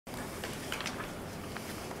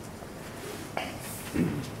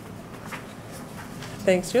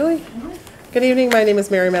Thanks, Julie. Good evening. My name is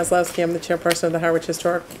Mary Maslowski. I'm the chairperson of the Harwich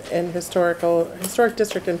Historic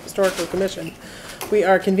District and Historical Commission. We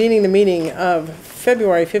are convening the meeting of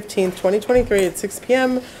February 15th, 2023 at 6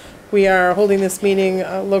 p.m. We are holding this meeting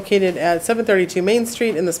located at 732 Main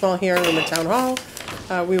Street in the small hearing room at Town Hall.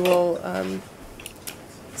 We will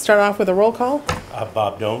start off with a roll call.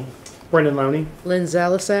 Bob Doan. Brendan Lowney. Lynn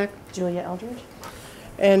Zalisak. Julia Eldridge.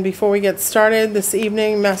 And before we get started this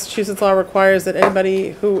evening, Massachusetts law requires that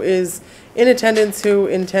anybody who is in attendance who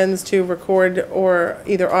intends to record or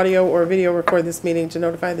either audio or video record this meeting to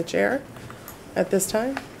notify the chair at this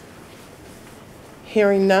time.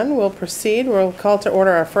 Hearing none, we'll proceed. We'll call to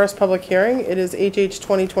order our first public hearing. It is HH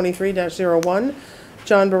 2023-01.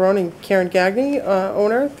 John Barone and Karen Gagne,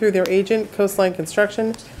 owner, through their agent, Coastline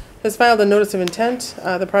Construction, has filed a notice of intent.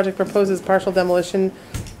 The project proposes partial demolition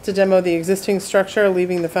to demo the existing structure,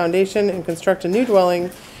 leaving the foundation, and construct a new dwelling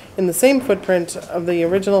in the same footprint of the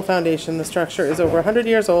original foundation. The structure is over 100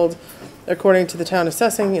 years old, according to the town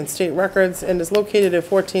assessing and state records, and is located at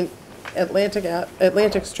 14 Atlantic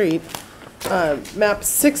Street, map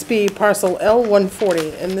 6B, parcel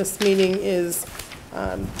L140. And this meeting is,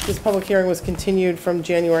 this public hearing was continued from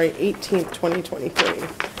January 18th, 2023.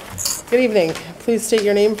 Good evening. Please state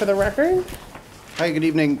your name for the record. Hi, good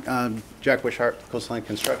evening. Jack Wishart, Coastline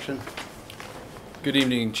Construction. Good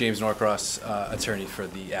evening, James Norcross, attorney for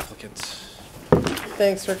the applicant.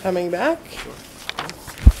 Thanks for coming back. Sure.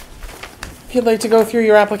 If you'd like to go through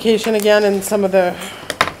your application again and some of the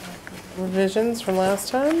revisions from last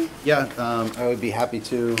time. Yeah, I would be happy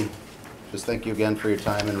to. Just thank you again for your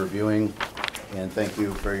time in reviewing, and thank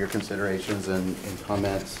you for your considerations and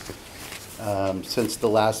comments. Since the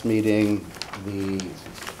last meeting, the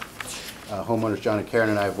homeowners, John and Karen,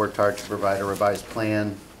 and I have worked hard to provide a revised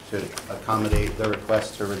plan to accommodate the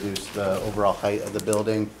request to reduce the overall height of the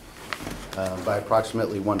building by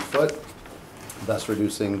approximately 1 foot, thus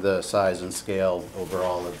reducing the size and scale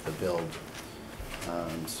overall of the build.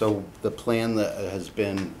 So the plan that has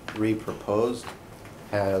been re-proposed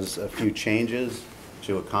has a few changes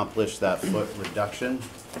to accomplish that foot reduction.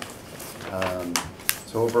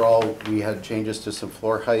 So overall, we had changes to some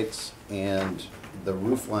floor heights, and the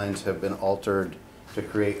roof lines have been altered to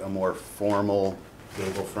create a more formal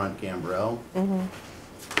gable front gambrel.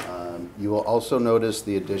 You will also notice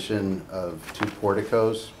the addition of 2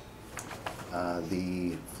 porticos.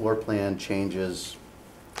 The floor plan changes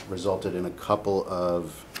resulted in a couple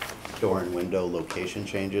of door and window location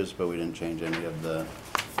changes, but we didn't change any of the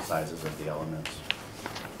sizes of the elements.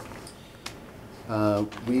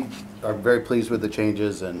 We are very pleased with the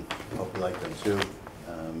changes and hope you like them too,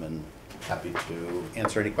 and happy to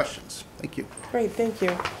answer any questions. Thank you. Great, thank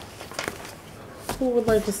you. Who would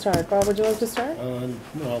like to start? Bob, would you like to start? No,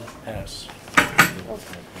 I'll pass.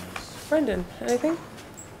 Okay. Brendan, anything?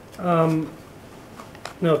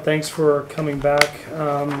 No, thanks for coming back.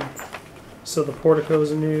 So the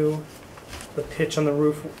porticos are new. The pitch on the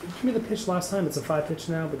roof. You gave me the pitch last time. It's a 5 pitch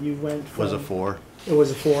now, but you went from... Was a 4. It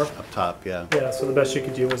was a 4? Up top, yeah. Yeah, so the best you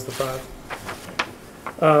could do was the 5.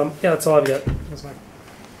 Yeah, that's all I've got. That's my...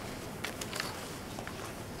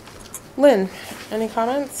 Lynn, any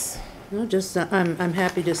comments? No, just I'm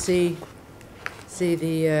happy to see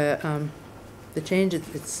the change.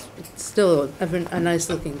 It's still a nice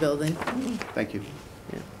looking building. Thank you.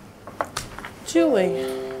 Yeah. Julie,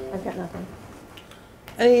 I've got nothing.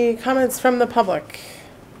 any comments from the public?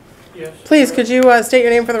 Yes. Please, could you state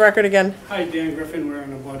your name for the record again? Hi, Dan Griffin. We're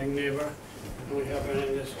an abutting neighbor, and we have been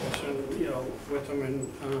in discussion, with them,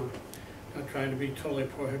 and not trying to be totally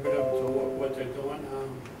prohibitive to what they're doing,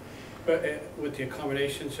 but with the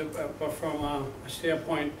accommodations. But from a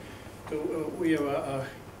standpoint, we have a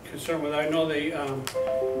concern with. I know they,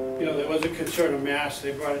 there was a concern of mass.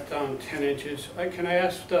 They brought it down 10 inches. Can I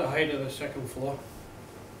ask the height of the second floor?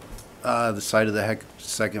 The side of the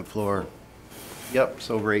second floor. Yep, it's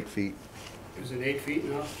over 8 feet. Is it 8 feet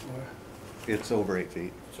now? Or? It's over 8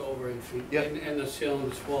 feet. It's over 8 feet. Yep. And the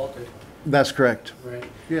ceiling is vaulted. That's correct. Right.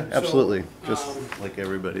 Yeah, absolutely. Just like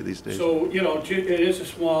everybody these days. So, it is a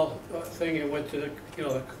small thing, and with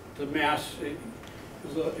the mass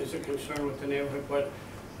is a concern with the neighborhood, but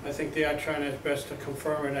I think they are trying their best to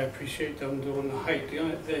confirm it. I appreciate them doing the height.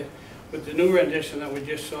 With the new rendition that we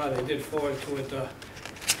just saw, they did forward to it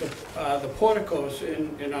the porticos,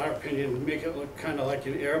 in our opinion, make it look kind of like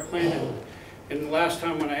an airplane. And the last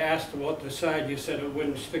time when I asked about the side, you said it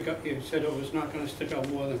wouldn't stick up. You said it was not going to stick up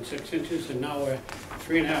more than 6 inches, and now we're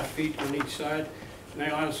 3.5 feet on each side. And I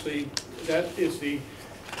honestly, that is the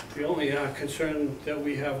only concern that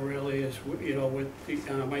we have really is, with the,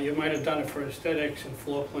 you might have done it for aesthetics and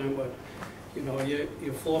floor plan, but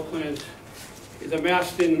your floor plans the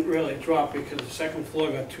mass didn't really drop because the second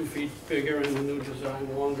floor got 2 feet bigger and the new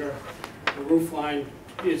design longer. The roof line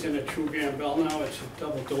isn't a true gambrel now, it's a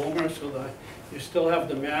double dormer, so that you still have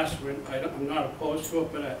the mass. I'm not opposed to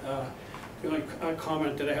it, but the only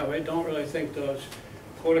comment that I have, I don't really think those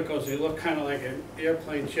porticos, they look kind of like an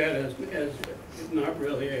airplane jet as not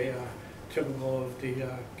really a typical of the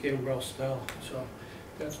gambrel style. So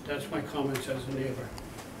that's my comments as a neighbor.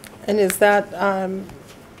 And is that,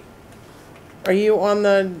 are you on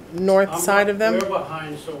the north side of them? We're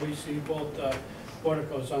behind, so we see both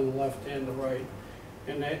porticos on the left and the right.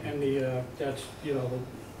 And that's, you know,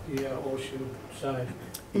 the ocean side.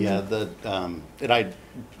 Yeah, and I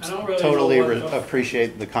don't really totally know what the-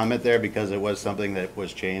 appreciate the comment there because it was something that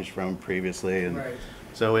was changed from previously. And Right.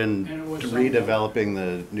 so in And it was redeveloping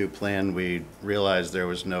the new plan, we realized there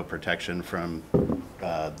was no protection from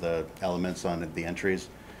the elements on the entries,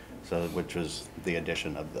 so which was the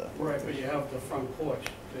addition of the. Right, but you have the front porch,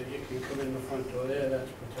 that you can come in the front door there, that's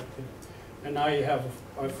protected. And now you have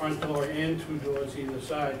a front door and 2 doors either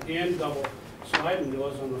side, and double sliding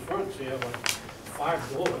doors on the front, so you have like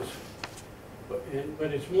 5 doors.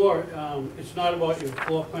 But it's more, it's not about your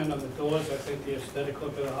floor plan of the doors, I think the aesthetic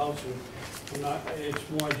look of the house, and it's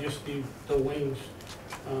more just the wings.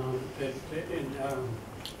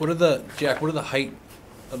 What are the, Jack, what are the height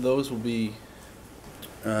of those will be?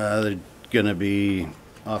 They're gonna be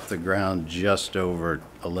off the ground just over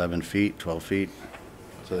 11 feet, 12 feet.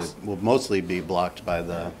 So they will mostly be blocked by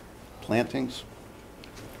the plantings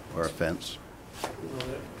or a fence. No,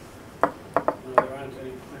 there aren't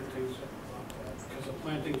any plantings like that, because the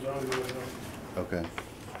plantings are on the way up. Okay.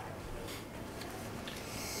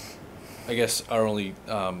 I guess our only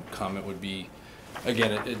comment would be,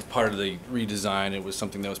 again, it's part of the redesign. It was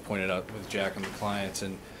something that was pointed out with Jack and the clients,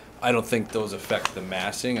 and I don't think those affect the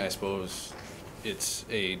massing. I suppose it's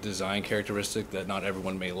a design characteristic that not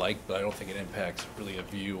everyone may like, but I don't think it impacts really a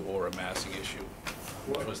view or a massing issue.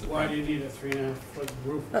 Why do you need a 3.5-foot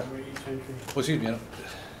roof over each entry? Well, excuse me, I don't-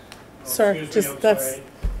 Sir, Excuse me, just, I'm that's, sorry.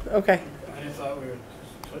 okay. I thought we were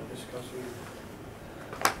just discussing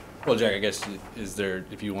it. well, Jack, I guess, is there,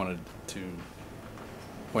 if you wanted to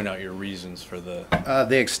point out your reasons for the,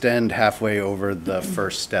 They extend halfway over the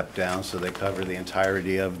first step down, so they cover the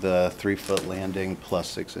entirety of the 3-foot landing plus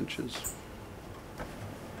 6 inches.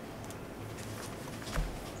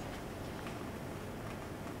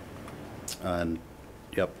 And,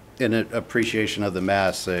 yep, in appreciation of the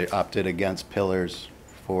mass, they opted against pillars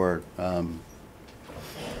for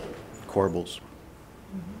corbels.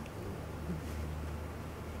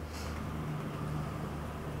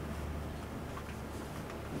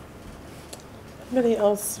 Anybody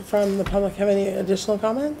else from the public have any additional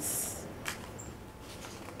comments?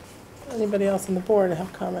 Anybody else on the board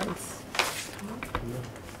have comments?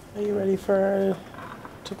 Are you ready to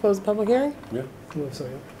close the public hearing? Yeah. So,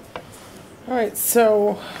 yeah. All right,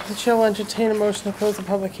 so the chair will entertain a motion to close the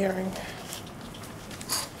public hearing.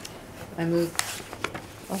 I move,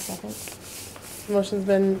 I'll second. The motion's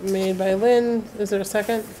been made by Lynn. Is there a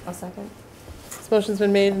second? I'll second. This motion's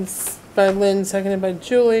been made by Lynn, seconded by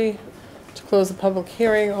Julie, to close the public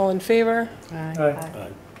hearing. All in favor? aye. Aye.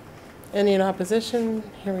 Any in opposition?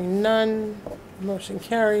 Hearing none. Motion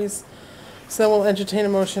carries. So we'll entertain a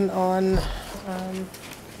motion on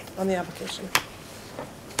the application.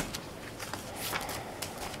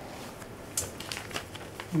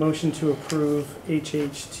 Motion to approve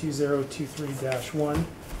HH 2023-1,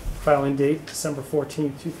 filing date December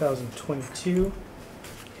 14, 2022,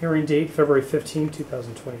 hearing date February 15,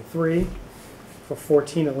 2023, for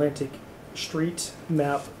 14 Atlantic Street,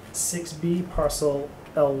 map 6B, parcel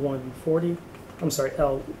L140,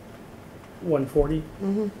 L140.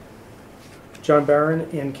 Mm-hmm. John Barron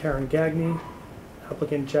and Karen Gagne,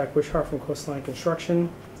 applicant Jack Wishart from Coastline Construction.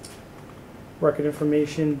 Record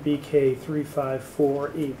information BK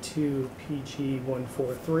 35482 PG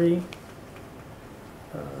 143.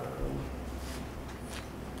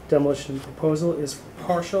 Demolition proposal is for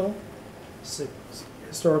partial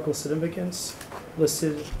historical significance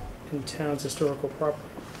listed in town's historical property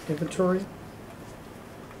inventory.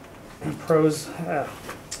 The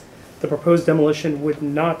proposed demolition would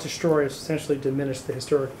not destroy or substantially diminish the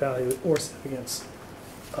historic value or significance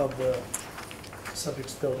of the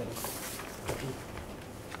subject's building.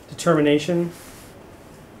 Determination,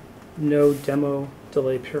 no demo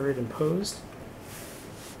delay period imposed,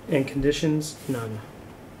 and conditions, none.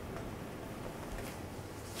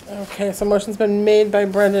 Okay, so motion's been made by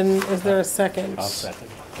Brendan. Is there a second? I'll second.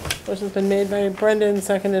 Motion's been made by Brendan,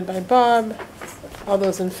 seconded by Bob. All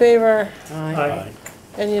those in favor? Aye. Aye.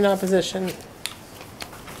 Any in opposition?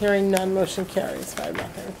 Hearing none, motion carries 5-0.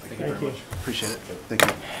 Thank you. Appreciate it. Thank you.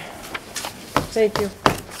 Thank you.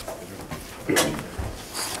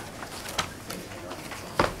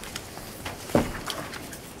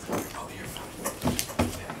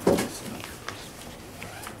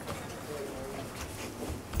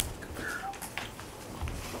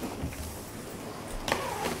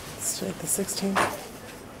 Let's take the 16th,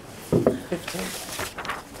 15th.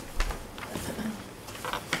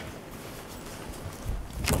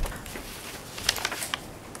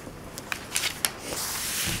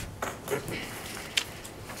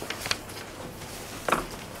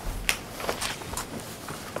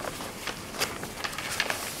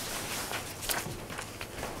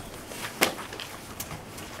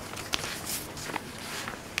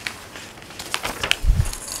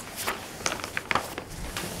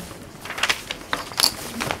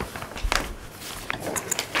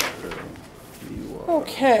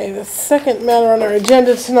 Okay, the second matter on our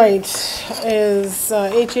agenda tonight is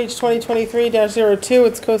HH 2023-02.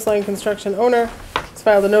 It's Coastline Construction owner. It's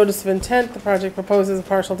filed a notice of intent. The project proposes a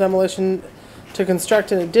partial demolition to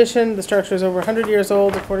construct an addition. The structure is over 100 years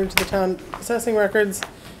old according to the town assessing records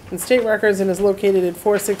and state records, and is located at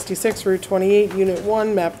 466 Route 28, Unit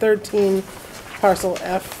 1, Map 13, Parcel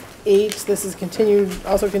F8. This is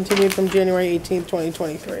also continued from January 18th,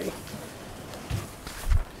 2023.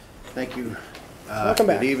 Thank you. Welcome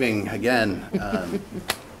back. Good evening again.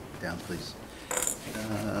 Down, please.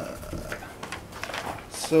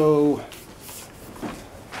 So,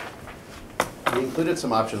 we included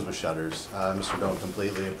some options with shutters. Mr. Doan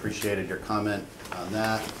completely appreciated your comment on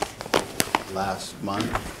that last month,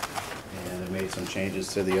 and it made some changes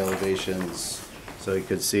to the elevations so you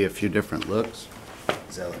could see a few different looks.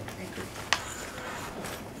 Is that like anchored?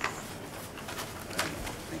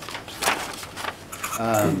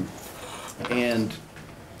 And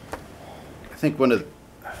I think one of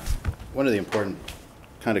the important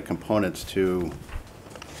kind of components to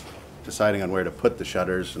deciding on where to put the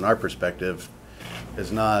shutters, in our perspective,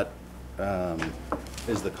 is not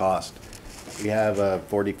is the cost. We have a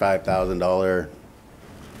 $45,000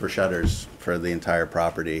 for shutters for the entire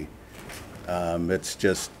property.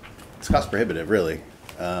 It's cost prohibitive, really.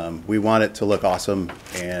 We want it to look awesome,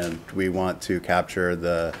 and we want to capture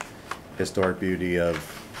the historic beauty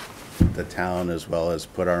of the town, as well as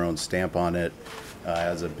put our own stamp on it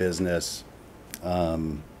as a business.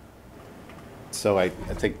 So I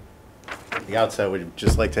think at the outset we'd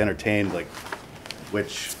just like to entertain like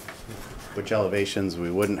which elevations we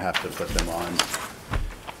wouldn't have to put them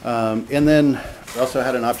on. And then we also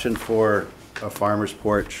had an option for a farmer's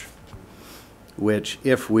porch, which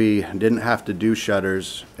if we didn't have to do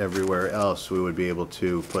shutters everywhere else, we would be able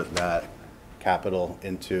to put that capital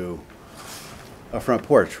into a front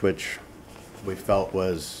porch, which we felt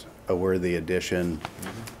was a worthy addition,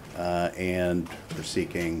 and we're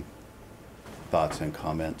seeking thoughts and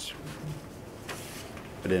comments.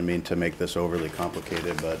 I didn't mean to make this overly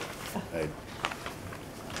complicated, but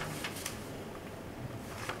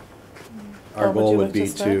our Bob, would goal you would like be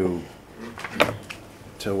to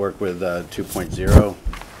to work with 2.0,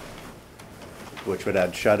 which would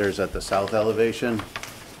add shutters at the south elevation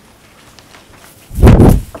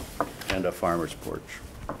and a farmer's porch.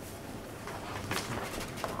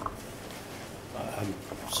 I'm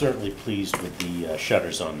certainly pleased with the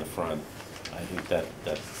shutters on the front. I think that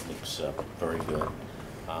looks very good.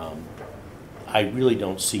 I really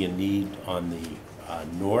don't see a need on the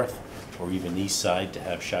north or even east side to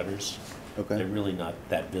have shutters. Okay. They're really not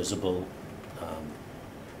that visible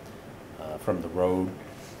from the road.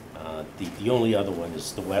 The only other one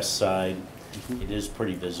is the west side. It is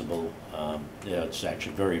pretty visible. Yeah, it's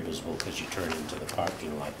actually very visible because you turn into the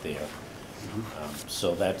parking lot there.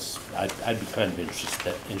 So I'd be kind of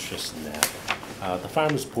interested in that. The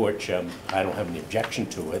farmer's porch, I don't have any objection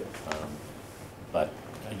to it, but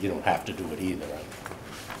you don't have to do it either.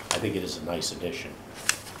 I think it is a nice addition.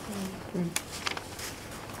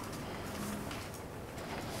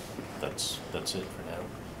 That's it for now.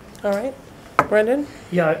 All right. Brendan?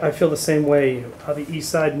 Yeah, I feel the same way. The east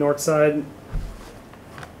side, north side,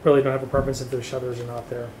 really don't have a preference if there's shutters or not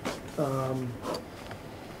there.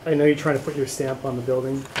 I know you're trying to put your stamp on the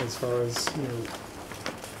building as far as,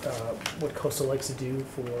 what Coastal likes to do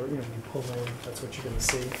for, when you pull in, that's what you're going to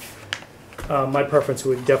see. My preference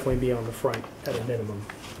would definitely be on the front at a minimum.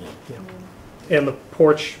 Yeah. And the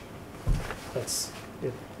porch, if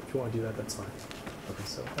you want to do that, that's fine. Okay.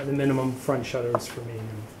 So at a minimum, front shutters for me,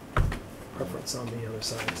 and preference on the other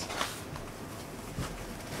sides.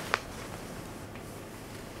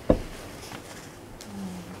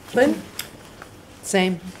 Lynn?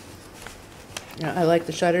 Same. I like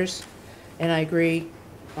the shutters, and I agree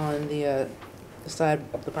on the side,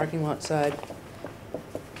 the parking lot side,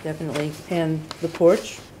 definitely. And the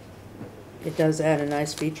porch, it does add a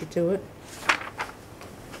nice feature to it.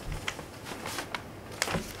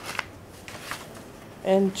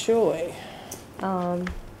 And Julie? I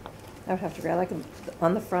would have to agree. I like them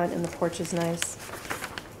on the front, and the porch is nice.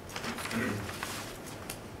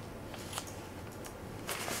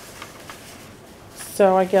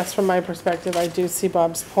 So I guess from my perspective, I do see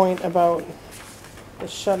Bob's point about the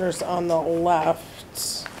shutters on the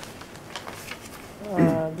left,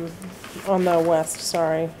 on the west,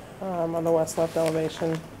 sorry, on the west left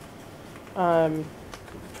elevation.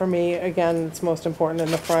 For me, again, it's most important in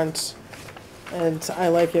the front, and I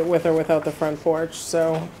like it with or without the front porch,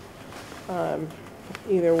 so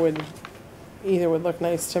either would look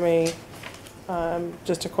nice to me.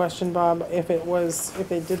 Just a question, Bob, if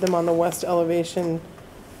they did them on the west elevation,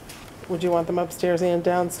 would you want them upstairs and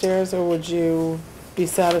downstairs, or would you be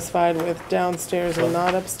satisfied with downstairs and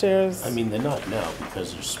not upstairs? I mean, they're not now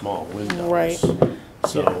because they're small windows. Right.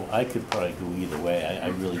 So I could probably go either way. I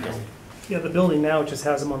really don't. Yeah, the building now just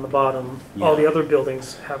has them on the bottom. All the Yeah. other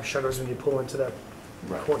buildings have shutters when you pull into that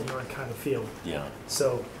Right. courtyard kind of feel. Yeah.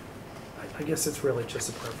 So I guess it's really just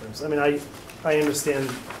a preference. I mean, I understand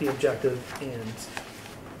the objective and,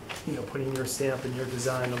 you know, putting your stamp and your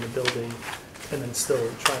design on the building and then still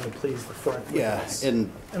trying to please the front. with Yeah, this. and,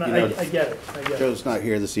 And you know, I get it, I get it. Joe's not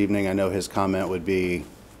here this evening. I know his comment would be,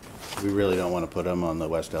 we really don't want to put them on the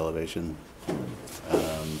west elevation.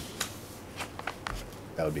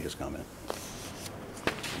 That would be his comment.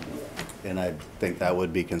 And I think that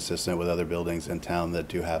would be consistent with other buildings in town that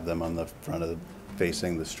do have them on the front of the,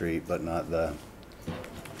 facing the street, but not the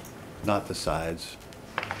sides.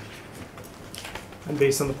 And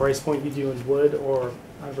based on the price point, you do in wood or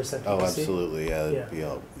 100% PVC? Oh, absolutely, yeah, Yeah. that'd be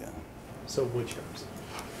all, yeah. So wood chips.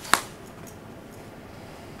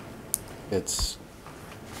 It's,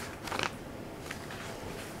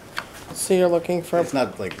 So you're looking for, it's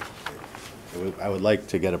not like, I would like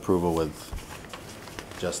to get approval with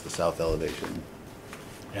just the south elevation.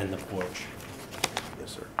 And the porch.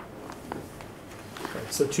 Yes, sir.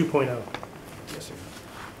 Right, so 2.0. Yes, sir.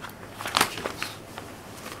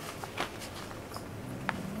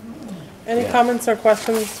 any Yeah. comments or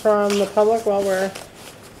questions from the public while we're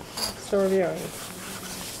still reviewing?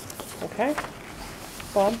 Okay.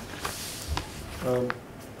 Bob?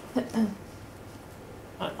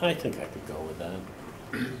 I think I could go with that.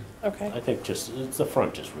 Okay. I think the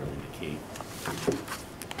front is really the key.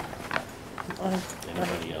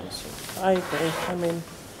 Anybody else? I agree. I mean,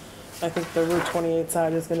 I think the Route 28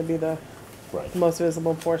 side is gonna be the Right. most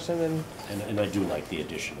visible portion, and And I do like the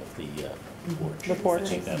addition of the porch. The porch. I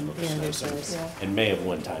think that looks Yeah, nice. that's nice. Yeah. And may have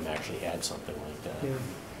one time actually had something like that. Yeah.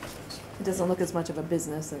 It doesn't look as much of a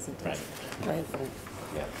business as it does. Right, right.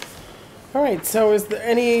 yeah. All right, so is there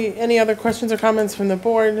any other questions or comments from the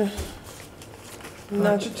board?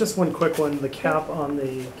 Not, Just one quick one, the cap on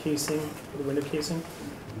the casing, the window casing,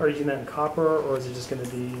 are you using that in copper, or is it just gonna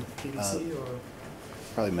be PVC, or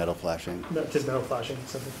Probably metal flashing. no, just metal flashing,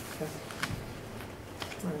 something? Okay.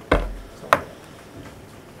 All right.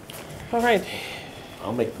 all right.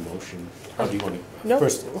 I'll make the motion. How do you want to? Nope,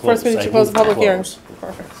 First first we need I to close move the public hearing. close.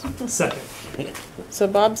 Perfect. Second. So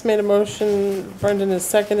Bob's made a motion, Brendan has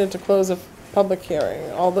seconded to close a public hearing.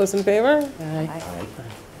 All those in favor? Aye. Aye.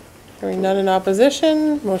 Hearing none in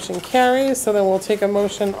opposition, motion carries. So then we'll take a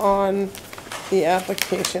motion on the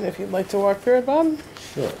application. If you'd like to walk through it, Bob?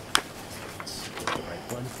 Sure. Let's get the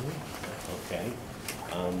right one here. Okay.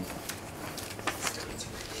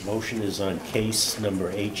 Motion is on case number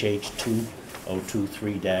HH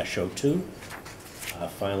 2023-02.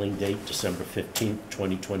 Filing date December 15th,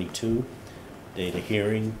 2022. Date of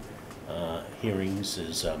hearing, hearings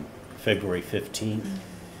is February 15th,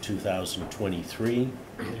 2023.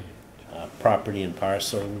 Property and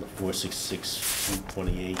parcel 466 Route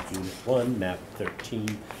 28, Unit 1, map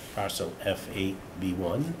 13, parcel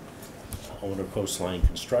F8B1. Owner Coastline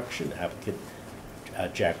Construction, applicant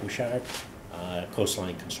Jack Wishart.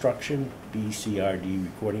 Coastline Construction, BCRD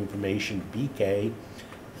recording information BK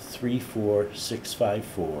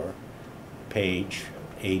 34654, page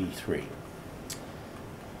 83.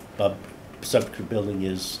 Subject building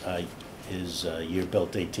is year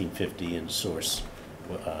built 1850 and source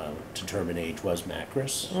determined age was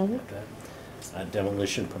Macris. Okay.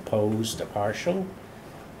 Demolition proposed a partial,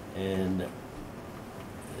 and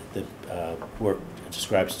the work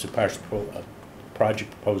describes to partial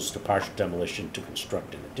project proposed to partial demolition to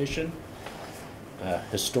construct an addition.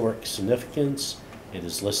 Historic significance, it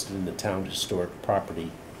is listed in the town historic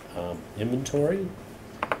property inventory.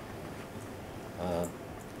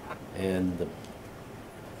 And the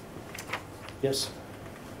Yes?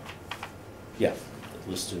 Yeah,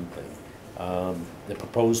 listed thing. The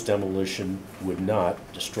proposed demolition would not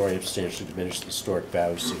destroy or substantially diminish the historic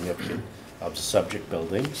value significant of the subject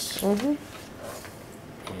buildings. Mm-hmm.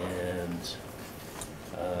 And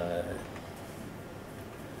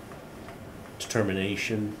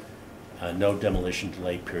determination, no demolition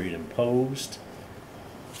delay period imposed.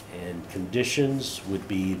 And conditions would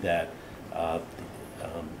be that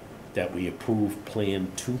that we approve Plan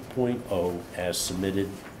 2.0 as submitted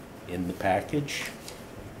in the package.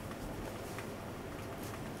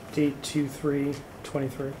 Date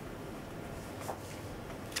 2/3/23.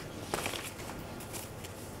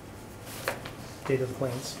 Date of the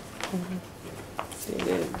plans.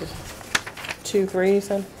 Dated 2/3, you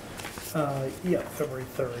said? Yeah, February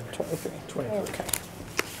 3rd, 23. 23. Okay.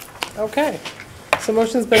 Okay. So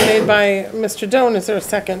motion's been made by Mr. Doan. Is there a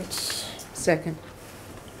second? Second.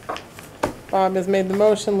 Bob has made the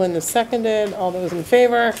motion. Lynn has seconded. All those in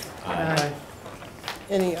favor? Aye.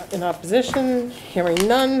 Any in opposition? Hearing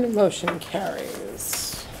none, motion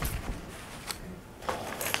carries.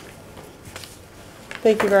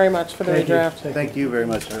 Thank you very much for the Thank you. redraft. Thank you very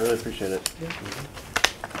much, I really appreciate it.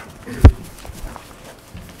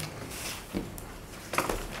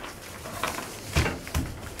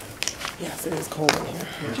 Yes, it is cold in here.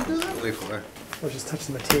 What'd you do that way for? We're just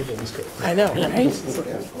touching the table. It's good. I know, right? Yeah,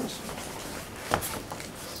 of course.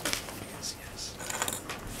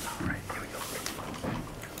 All right, here we go.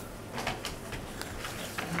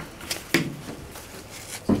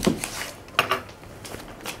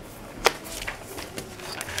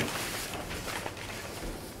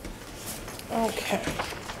 Okay.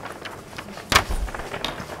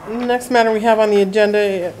 Next matter we have on the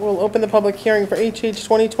agenda, we'll open the public hearing for HH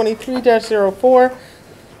 2023-04.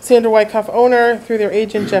 Sandra Wyckoff, owner, through their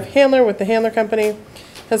agent Jeff Handler with the Handler Company,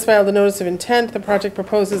 has filed a notice of intent. The project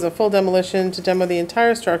proposes a full demolition to demo the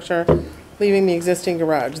entire structure, leaving the existing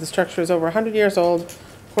garage. The structure is over 100 years old,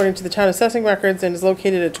 according to the town assessing records, and is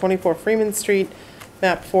located at 24 Freeman Street,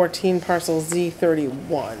 map 14, parcel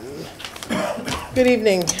Z31. Good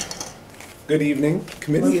evening. Good evening,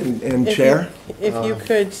 committee and If chair. If you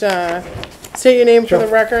could state your name for the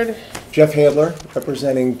Sure. record. Jeff Handler,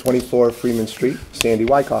 representing 24 Freeman Street, Sandy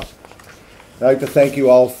Wyckoff. I'd like to thank you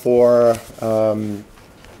all for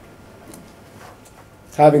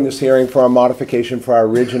having this hearing for a modification for our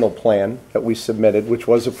original plan that we submitted, which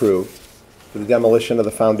was approved, for the demolition of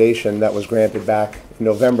the foundation that was granted back in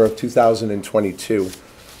November of 2022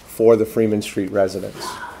 for the Freeman Street residents.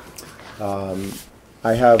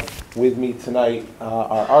 I have with me tonight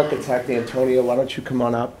our architect, Antonia, why don't you come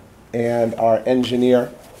on up, and our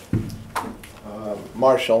engineer,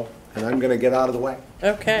 Marshall, and I'm going to get out of the way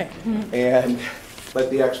Okay. and let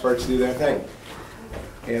the experts do their thing.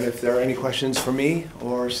 And if there are any questions for me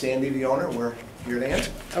or Sandy, the owner, we're here to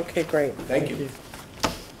answer. Okay, great. Thank you.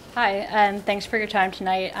 Hi, and thanks for your time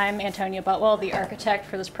tonight. I'm Antonia Butwell, the architect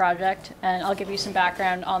for this project, and I'll give you some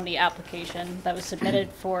background on the application that was submitted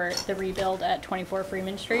for the rebuild at 24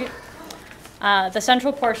 Freeman Street. The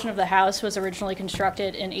central portion of the house was originally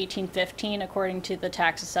constructed in 1815 according to the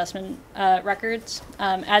tax assessment records.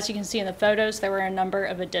 As you can see in the photos, there were a number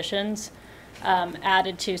of additions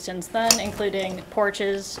added to since then, including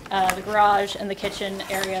porches, the garage, and the kitchen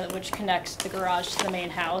area which connects the garage to the main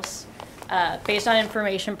house. Based on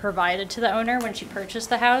information provided to the owner when she purchased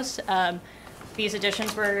the house, these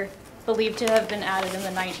additions were believed to have been added in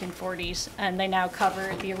the 1940s, and they now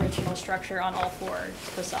cover the original structure on all four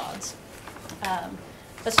facades.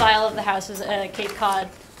 The style of the house is a Cape Cod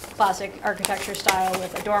classic architecture style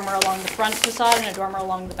with a dormer along the front facade and a dormer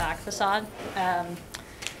along the back facade.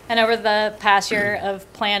 And over the past year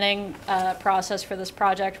of planning process for this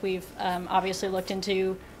project, we've obviously looked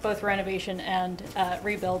into both renovation and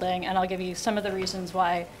rebuilding, and I'll give you some of the reasons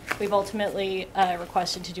why we've ultimately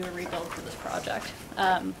requested to do a rebuild for this project.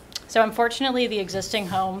 So unfortunately, the existing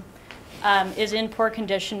home is in poor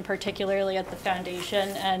condition, particularly at the foundation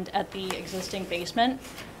and at the existing basement.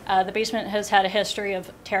 The basement has had a history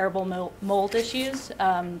of terrible mold issues.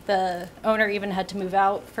 The owner even had to move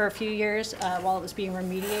out for a few years while it was being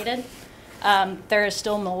remediated. There is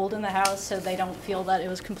still mold in the house, so they don't feel that it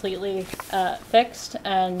was completely fixed,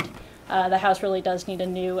 and the house really does need a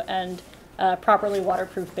new and properly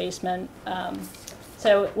waterproof basement.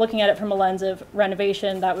 So looking at it from a lens of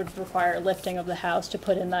renovation, that would require lifting of the house to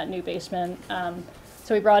put in that new basement.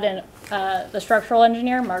 So we brought in the structural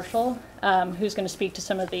engineer, Marshall, who's going to speak to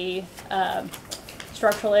some of the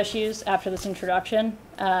structural issues after this introduction.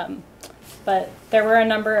 But there were a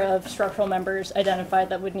number of structural members identified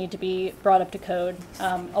that would need to be brought up to code,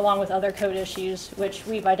 along with other code issues, which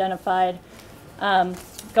we've identified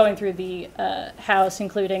going through the house,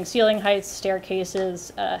 including ceiling heights,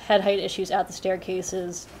 staircases, head height issues at the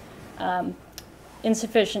staircases,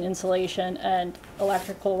 insufficient insulation, and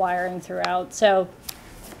electrical wiring throughout. So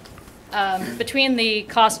between the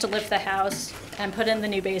cost to lift the house and put in the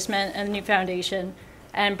new basement and the new foundation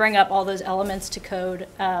and bring up all those elements to code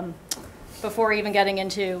before even getting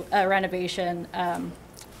into a renovation,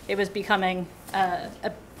 it was becoming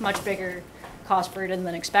a much bigger cost burden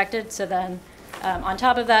than expected. So then on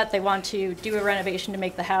top of that, they want to do a renovation to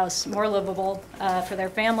make the house more livable for their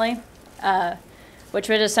family, which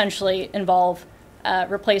would essentially involve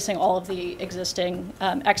replacing all of the existing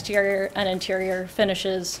exterior and interior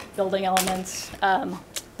finishes, building elements,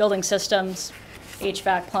 building systems,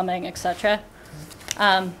 HVAC, plumbing, etc.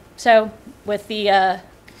 So with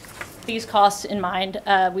these costs in mind,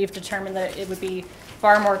 we've determined that it would be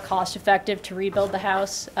far more cost effective to rebuild the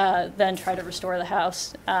house than try to restore the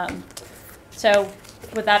house. So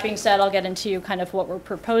with that being said, I'll get into kind of what we're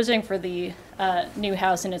proposing for the new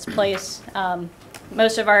house in its place.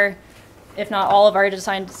 Most of our, if not all of our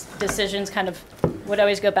design decisions kind of would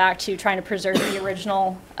always go back to trying to preserve the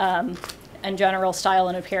original and general style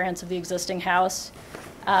and appearance of the existing house,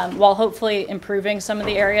 while hopefully improving some of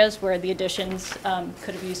the areas where the additions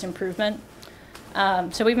could have used improvement.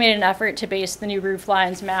 So we've made an effort to base the new roof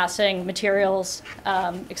lines, massing, materials,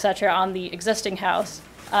 etc. on the existing house,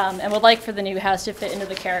 and would like for the new house to fit into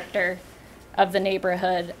the character of the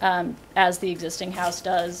neighborhood as the existing house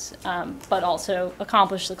does, but also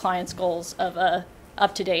accomplish the client's goals of a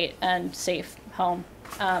up-to-date and safe home.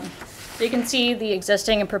 So you can see the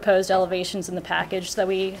existing and proposed elevations in the package that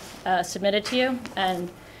we submitted to you,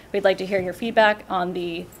 and we'd like to hear your feedback on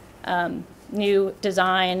the new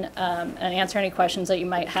design and answer any questions that you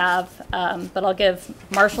might have. But I'll give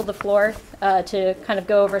Marshall the floor to kind of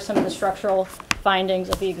go over some of the structural findings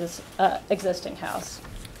of the existing house.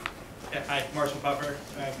 Yeah, hi, Marshall Puffer.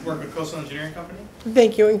 I work with Coastal Engineering Company.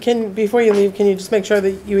 Thank you. And before you leave, can you just make sure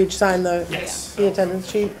that you each sign the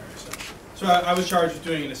attendance sheet? So I was charged with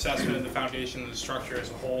doing an assessment of the foundation and the structure as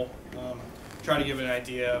a whole, try to give an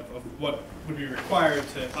idea of what would be required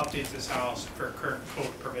to update this house for current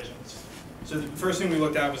code provisions. So the first thing we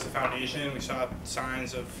looked at was the foundation. We saw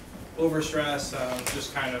signs of overstress,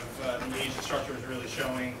 just kind of the age of the structure was really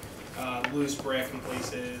showing. Loose brick in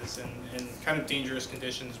places and kind of dangerous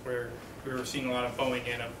conditions where we were seeing a lot of bowing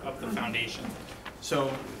in of the foundation.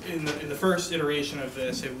 So in the first iteration of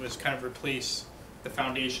this, it was kind of replace the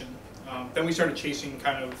foundation. Then we started chasing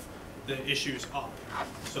kind of the issues up.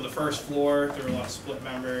 So the first floor, there were a lot of split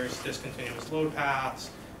members, discontinuous load paths.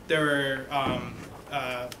 There were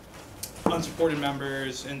unsupported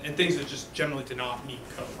members and things that just generally did not meet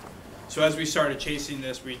code. So as we started chasing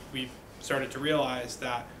this, we started to realize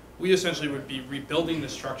that we essentially would be rebuilding the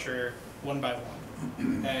structure one by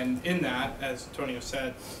one. And in that, as Antonio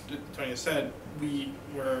said, we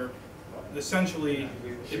were essentially,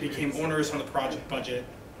 it became onerous on the project budget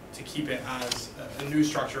to keep it as a new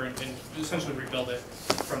structure and essentially rebuild it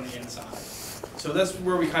from the inside. So that's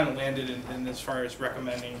where we kind of landed in as far as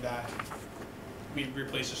recommending that we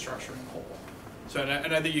replace the structure in whole. So,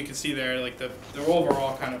 and I think you can see there, like the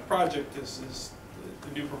overall kind of project is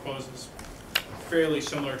the new proposal is fairly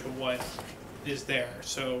similar to what is there.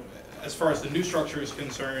 So as far as the new structure is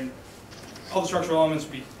concerned, all the structural elements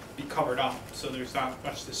will be covered up, so there's not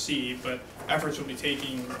much to see, but efforts will be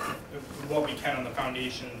taking what we can on the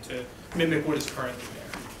foundation to mimic what is currently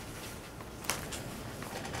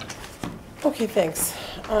there. Okay, thanks.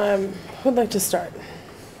 Who'd like to start?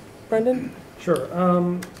 Brendan? Sure.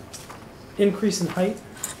 Increase in height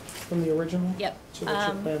from the original? Yep. So what's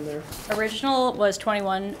your plan there? Original was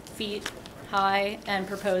 21 feet high and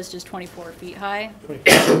proposed is 24 feet high,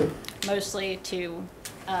 24. mostly to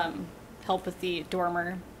help with the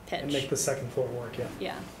dormer pitch. And make the second floor work, yeah.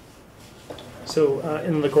 Yeah. So,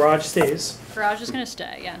 and the garage stays. Garage is going to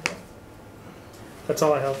stay, yeah. That's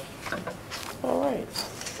all I have. All right.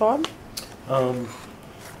 Bob?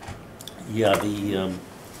 Yeah, you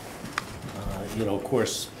know, of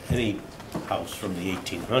course, any house from the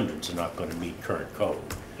 1800s are not going to meet current code.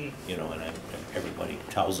 You know, and everybody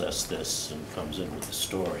tells us this and comes in with the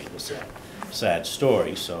story, the sad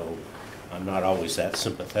story, so I'm not always that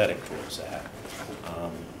sympathetic towards that.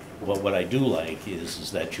 But what I do like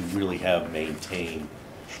is that you really have maintained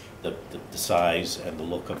the size and the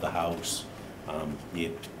look of the house.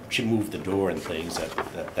 You move the door and things,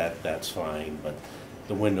 that's fine, but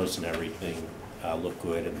the windows and everything look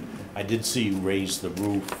good. And I did see you raise the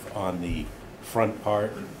roof on the front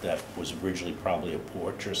part that was originally probably a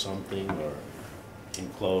porch or something, or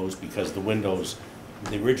enclosed, because the windows,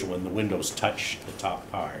 the original one, the windows touch the top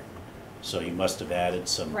part. So you must have added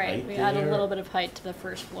some Right, height we there? add a little bit of height to the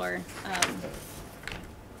first floor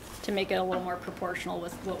to make it a little more proportional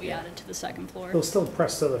with what we added to the second floor. They'll still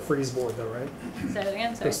press to the freeze board though, right? Say that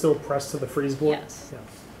again, They'll sorry? still press to the freeze board? Yes.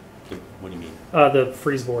 Yeah. What do you mean? The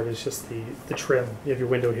freeze board is just the trim. You have your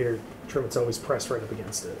window here, trim, it's always pressed right up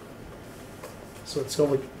against it. So it's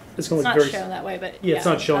going to It's look not very. shown that way, but Yeah, it's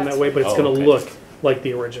not shown that that's- way, but it's Oh, going to okay. look like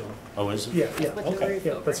the original. Oh, is it? Yeah, yeah, With the Okay. roof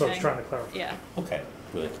yeah, that's what I was overhang. trying to clarify. Yeah, Okay,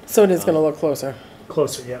 good. So it is gonna look closer.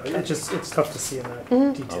 Closer, yeah, it's tough to see in that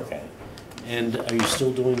detail. Okay. And are you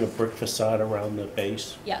still doing a brick facade around the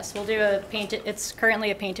base? yes, we'll do a painted, it's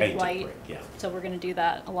currently a painted Painted white, brick, yeah. so we're gonna do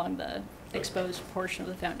that along the exposed portion of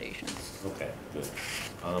the foundation. Okay, good.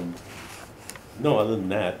 No, other than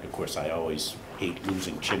that, of course, I always hate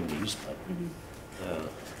losing chimneys, but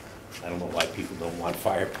I don't know why people don't want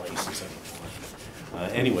fireplaces anymore.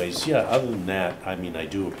 Anyways, yeah, other than that, I mean, I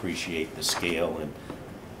do appreciate the scale and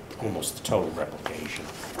almost the total replication.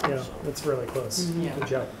 Yeah, So, it's really close. Good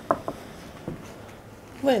job.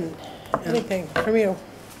 Lynn, anything from you?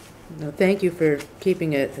 No, thank you for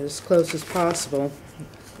keeping it as close as possible.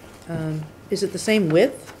 Is it the same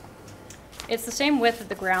width? It's the same width at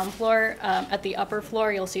the ground floor. At the upper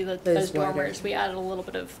floor, you'll see that That those is wider. dormers, we added a little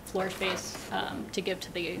bit of floor space to give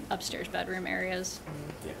to the upstairs bedroom areas.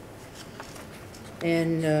 yeah.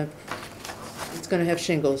 And it's going to have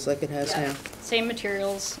shingles like it has Yeah. now. Same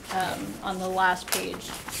materials on the last page,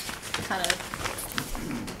 kind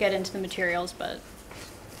of get into the materials, but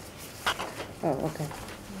Oh, okay.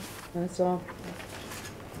 That's all.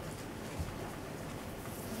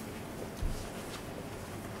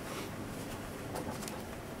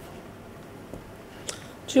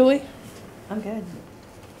 Julie? I'm good.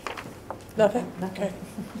 Nothing? Nothing. Okay.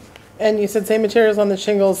 And you said same materials on the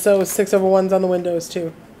shingles, so 6/1s on the windows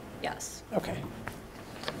too? yes. Okay.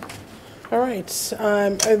 All right, is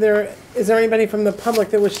there anybody from the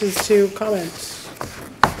public that wishes to comment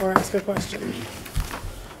or ask a question?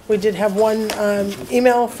 We did have one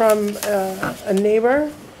email from a neighbor,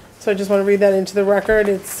 so I just want to read that into the record.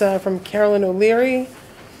 It's from Carolyn O'Leary.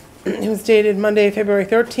 It was dated Monday, February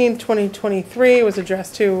 13th, 2023. It was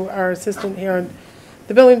addressed to our assistant here in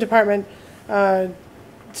the building department.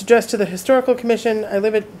 It's addressed to the Historical Commission. I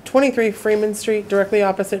live at 23 Freeman Street, directly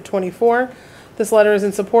opposite 24. This letter is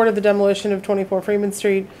in support of the demolition of 24 Freeman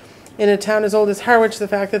Street. In a town as old as Harwich, the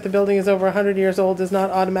fact that the building is over 100 years old does not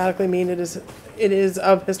automatically mean it is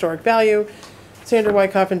of historic value. Sandra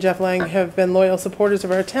Wyckoff and Jeff Lang have been loyal supporters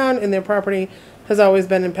of our town, and their property has always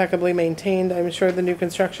been impeccably maintained. I'm sure the new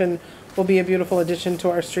construction will be a beautiful addition to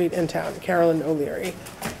our street and town. Carolyn O'Leary.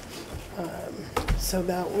 So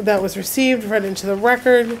that was received, read into the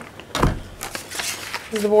record.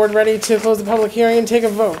 Is the board ready to close the public hearing and take a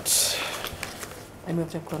vote? I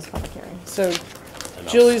moved to close public hearing. So And I'll-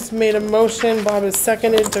 Julie's made a motion, Bob has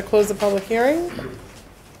seconded to close the public hearing.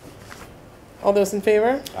 All those in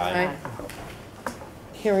favor? Aye.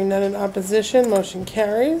 Hearing none in opposition, motion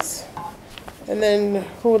carries. And then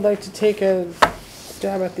who would like to take a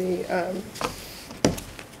stab at the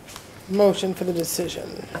motion for the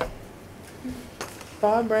decision?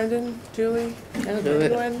 Bob, Brendan, Julie? I'll do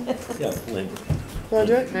it. Anyone? Yeah, Lynn. You want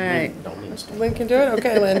to do it? All right. Don't instant. Lynn can do it?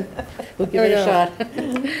 Okay, Lynn. We'll give Here it we a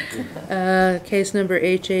shot. Case number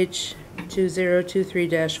HH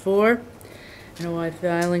 2023-4. NOI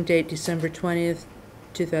filing date December 20th,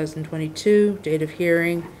 2022. Date of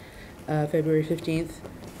hearing February 15th,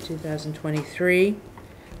 2023.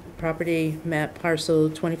 Property map parcel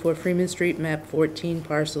 24 Freeman Street, map 14,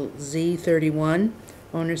 parcel Z31.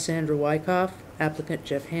 Owner Sandra Wyckoff, applicant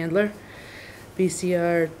Jeff Handler.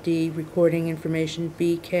 BCRD recording information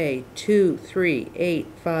BK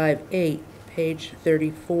 23858, page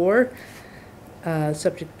 34.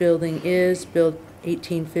 Subject building is built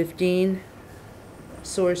 1815.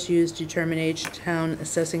 Source used determinate town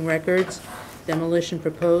assessing records. Demolition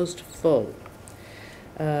proposed full.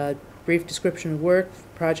 Brief description of work.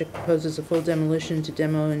 Project proposes a full demolition to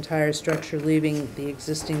demo entire structure, leaving the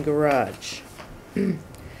existing garage.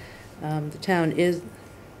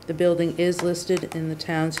 The building is listed in the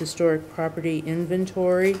town's historic property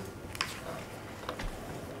inventory.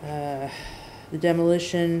 The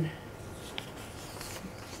demolition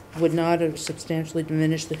would not have substantially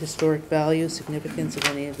diminished the historic value, significance of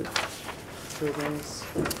any of the buildings,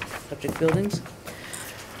 subject buildings.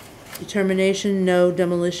 Determination, no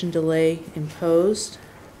demolition delay imposed.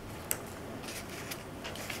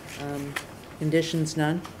 Conditions,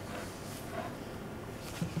 none.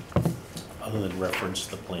 Other than reference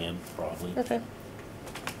the plan, probably. Okay.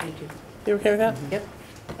 Thank you. You okay with that? Yep.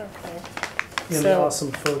 Okay. And the So-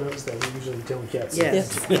 awesome photos that we usually don't get. So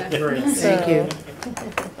Yes. it's very nice. Thank you.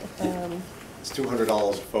 It's $200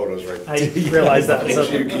 of photos right I realize that, so, Make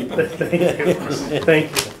sure you keep thank you, thank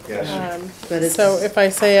you. Yes. But it's So if I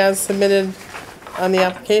say as submitted on the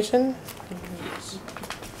application,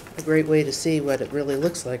 a great way to see what it really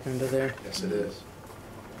looks like under there. Yes, it is.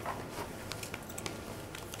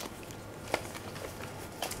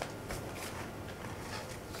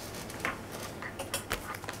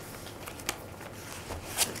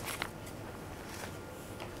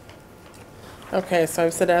 okay, so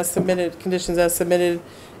I've said as submitted, conditions as submitted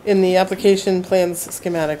in the application, plans,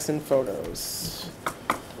 schematics, and photos.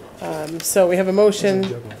 So we have a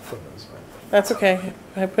motion. That's okay.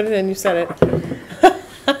 I put it in, you said it.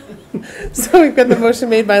 So we've got the motion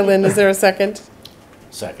made by Lynn. Is there a second?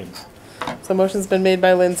 Second. So motion's been made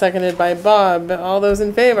by Lynn, seconded by Bob. All those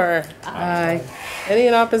in favor? Aye. Any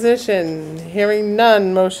in opposition? Hearing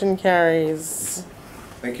none, motion carries.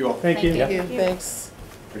 Thank you all. Thank you. Thank you. Thanks.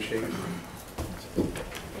 Appreciate it. Yeah,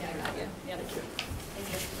 I got you. Yeah.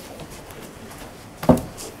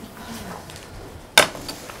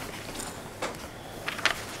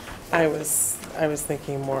 I was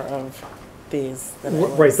thinking more of these than I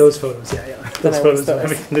was. Right, those photos, yeah, yeah. Then Those I photos was don't have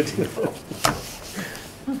those. anything to do with it.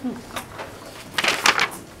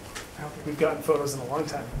 I don't think we've gotten photos in a long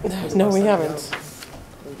time. No, we haven't.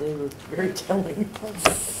 They were very telling.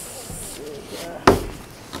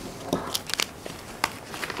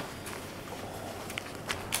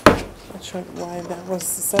 Not sure why that was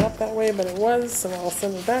set up that way, but it was, so I'll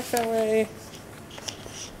send it back that way.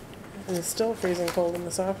 And it's still freezing cold in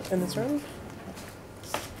this room.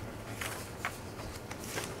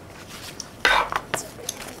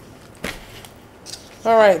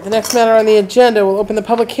 All right, the next matter on the agenda will open the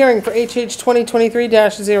public hearing for HH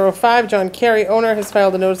 2023-05. John Carey, owner, has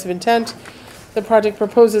filed a notice of intent. The project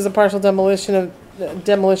proposes a partial demolition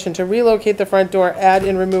to relocate the front door, add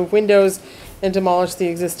and remove windows, and demolish the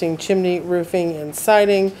existing chimney, roofing, and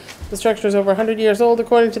siding. The structure is over 100 years old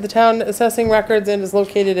according to the town assessing records and is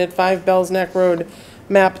located at 5 Bells Neck Road,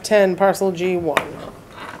 map 10, parcel G1.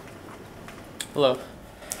 Hello.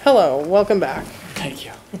 Hello, welcome back. Thank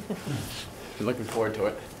you. Been looking forward to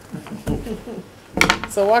it.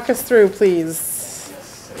 So walk us through, please.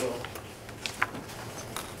 Yes, I will.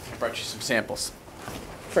 I brought you some samples.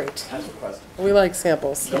 Great. As requested. We like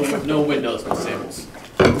samples. No windows, but samples.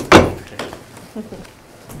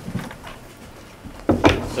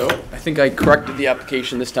 So, I think I corrected the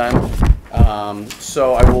application this time.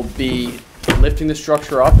 So I will be lifting the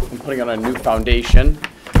structure up and putting on a new foundation,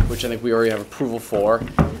 which I think we already have approval for.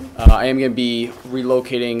 I am going to be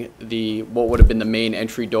relocating what would have been the main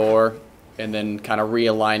entry door and then kind of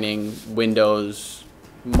realigning windows,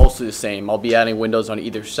 mostly the same. I'll be adding windows on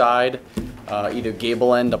either side, either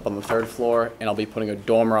gable end up on the 3rd floor, and I'll be putting a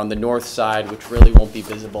dormer on the north side, which really won't be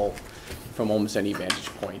visible from almost any vantage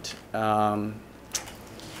point. I'm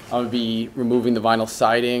going to be removing the vinyl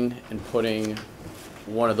siding and putting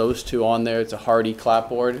one of those two on there. It's a Hardy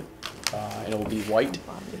clapboard, and it will be white.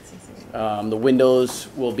 The windows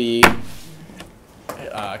will be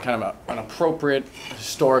kind of an appropriate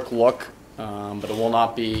historic look, but it will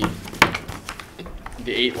not be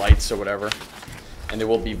the 8 lights or whatever. And there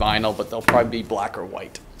will be vinyl, but they'll probably be black or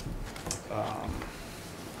white.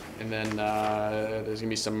 And then there's going to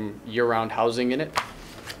be some year-round housing in it,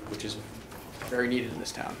 which is very needed in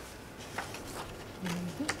this town.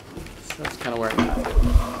 So that's kind of where I'm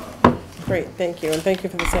at. Great, thank you, and thank you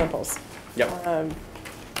for the samples. Yep.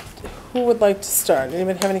 Who would like to start?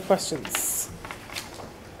 Anybody have any questions?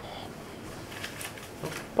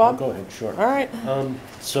 Bob? Go ahead, sure. All right.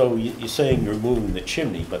 So you're saying you're moving the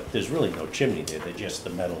chimney, but there's really no chimney there, they're just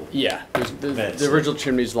the metal. Yeah, Vents. the original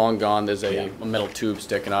chimney's long gone. There's Yeah. a metal tube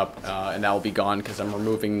sticking up, and that will be gone because I'm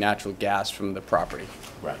removing natural gas from the property.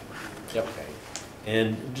 Right. Yep. Okay.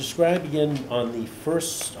 And describe again on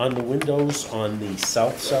the windows on the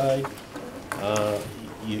south side,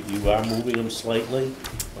 you are moving them slightly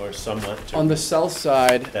or somewhat to? On the south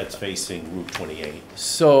side, That's facing Route 28.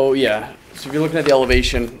 so yeah, so if you're looking at the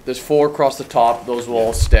elevation, there's 4 across the top, those will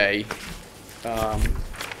all stay. And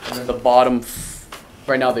then the bottom,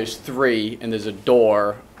 right now there's 3, and there's a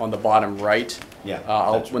door on the bottom right. Yeah,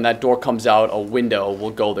 that's When that door comes out, a window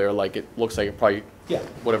will go there, like it looks like it probably Yeah.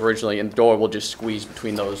 would have originally, and the door will just squeeze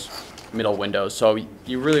between those middle windows, so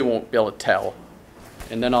you really won't be able to tell.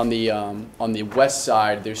 And then on the west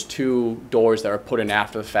side, there's 2 doors that are put in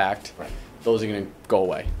after the fact. Right. Those are going to go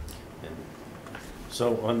away. And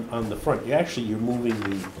so on the front, you're moving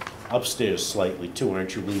the upstairs slightly too,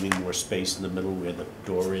 aren't you leaving more space in the middle where the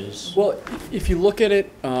door is? Well, if you look at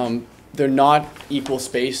it, they're not equal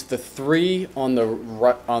space. The 3 on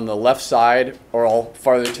the left side are all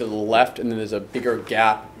farther to the left, and then there's a bigger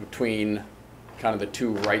gap between kind of the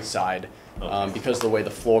two right side. Because of the way the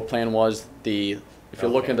floor plan was, if you're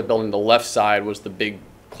looking at the building, the left side was the big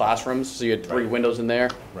classrooms, so you had three windows in there.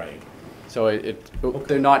 Right. So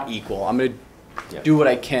they're not equal. I'm gonna do what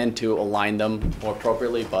I can to align them more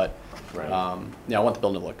appropriately, but Right. yeah, I want the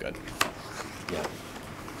building to look good. Yeah.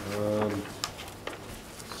 Is there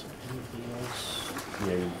anything else?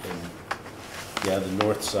 Yeah, the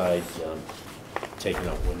north side, taking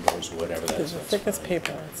out windows, whatever, There's that's a thick as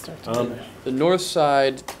paper. It starts to do that. The north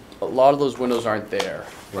side, a lot of those windows aren't there.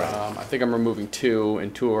 Right. I think I'm removing two,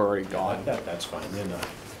 and two are already gone. That's fine, they're not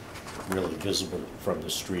really visible from the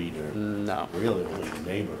street or No, really only the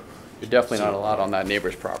neighbor. you're definitely not allowed on that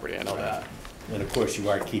neighbor's property, I know that. And of course, you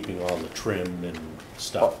are keeping all the trim and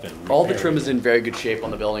stuff and All the trim repairing is in very good shape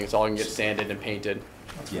on the building, it's all can get sanded and painted.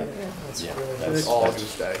 Yeah, That's yeah, really It's that's, all gonna that's,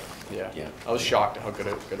 stay, yeah. yeah. I was shocked at how good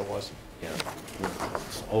it was. yeah.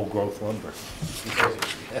 It's old growth lumber.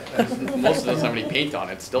 Most of it doesn't have any paint on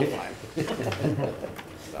it, it's still fine.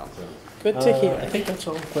 So. Good to I hear. think that's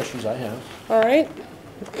all the questions I have. All right.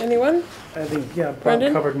 Anyone? I think, yeah, Bob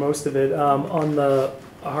Brendan? covered most of it. On the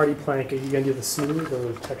hardy plank, are you gonna do the smooth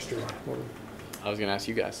or textured? I was gonna ask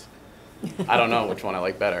you guys. I don't know which one I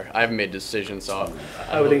like better. I haven't made a decision, so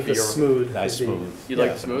I would think the your- smooth. I would be- smooth. You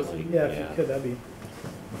like the smooth? definitely, Yeah, if you could, that'd be,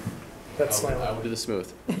 that's my I one. would do the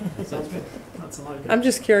smooth. Sounds good. That's a lot of good. I'm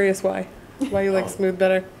just curious why. Why you like smooth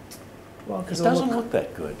better? Well, It because doesn't look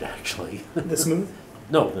that good, actually. the smooth?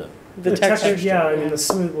 No, The texture? Yeah, I mean, the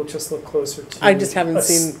smooth will just look closer to. I just haven't a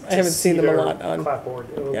seen- s- I haven't seen them a cedar lot on- Clapboard,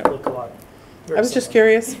 it'll Yeah. look a lot. I was just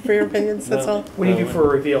very curious for your opinions, that's No. all. similar. When you do for a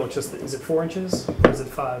reveal, it's just, is it 4 inches or is it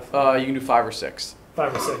 5? You can do 5 or 6.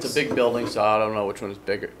 5 or 6? It's a big building, so I don't know which one is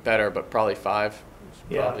better, but probably 5.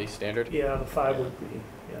 Yeah. Probably standard. Yeah, the 5 would be,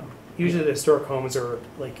 yeah. Usually the historic homes are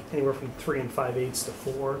like anywhere from 3 5/8 to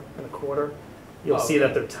 4 1/4. You'll Oh, see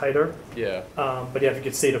that they're tighter, Yeah. but you have to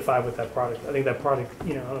get stay to 5 with that product. I think that product, I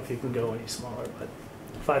don't know if you can go any smaller, but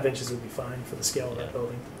 5 inches would be fine for the scale of that Yeah.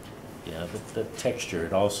 building. yeah, the texture,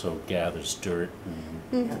 it also gathers dirt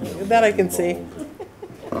and, That I can see.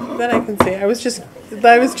 mold. That I can see. I was just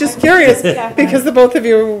curious because the both of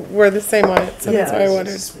you were the same on it, so that's why I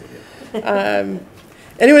wondered.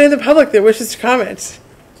 Anyone in the public that wishes to comment?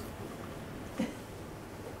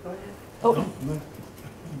 Oh,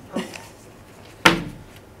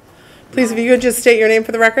 Please, if you could just state your name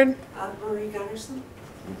for the record. Marie Gunnarsson,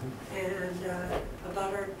 and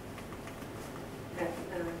about our at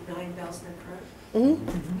 9 Belsnick Road.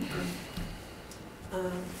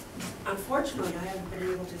 Unfortunately, I haven't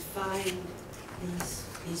been able to find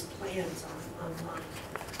these plans online.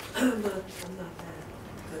 I'm not that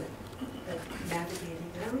good at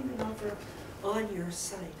navigating. I don't even know if they're on your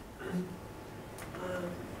site.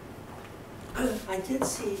 I did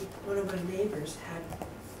see one of my neighbors had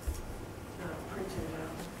printed it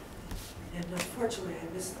out, and unfortunately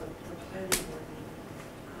I missed the planning board meeting.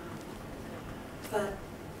 But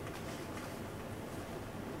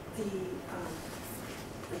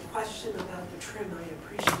the question about the trim I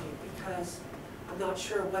appreciate, because I'm not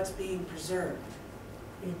sure what's being preserved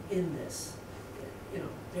in this.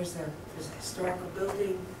 There's a historical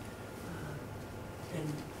building,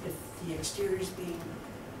 and if the exterior is being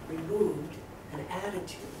removed and added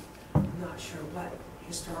to, I'm not sure what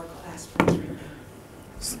historical aspects remain.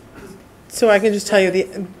 So I can just tell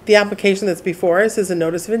you, the application that's before us is a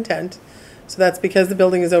notice of intent. So that's because the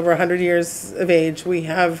building is over 100 years of age. We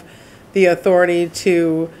have the authority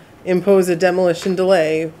to impose a demolition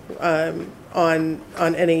delay on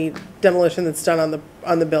any demolition that's done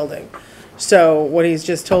on the building. So what he's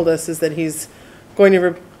just told us is that he's going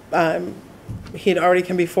to, he'd already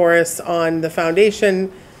come before us on the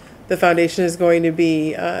foundation. The foundation is going to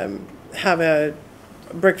be, have a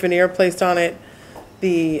brick veneer placed on it.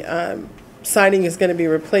 The siding is going to be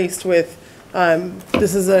replaced with,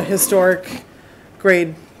 this is a historic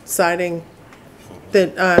grade siding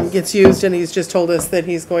that gets used, and he's just told us that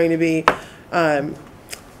he's going to be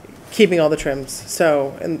keeping all the trims.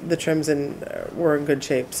 So, and the trims were in good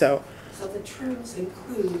shape, so. So the trims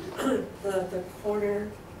include the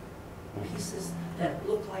corner pieces that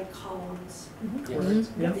look like columns,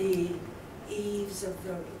 Yeah. the eaves of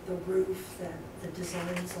the roof, the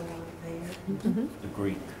designs along there, The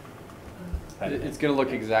Greek. It's gonna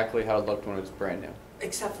look exactly how it looked when it was brand new.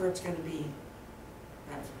 except for it's going to be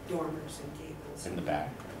dormers and gables. In the back.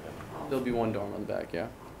 all- There'll be one dormer on the back, yeah. on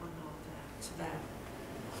all that. So that.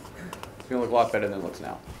 It's gonna look a lot better than it looks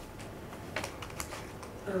now.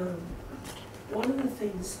 One of the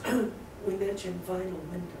things, we mentioned vinyl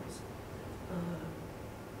windows.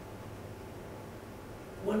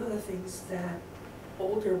 One of the things that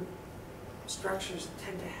older structures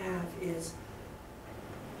tend to have is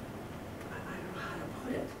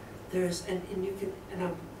it, and you can,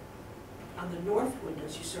 and on the north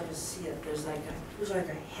windows, you sort of see it, there's like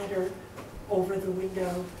a header over the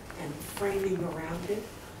window and framing around it.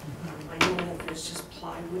 I know that there's just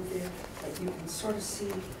plywood there, but you can sort of see,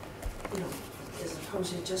 you know, as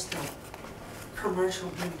opposed to just a commercial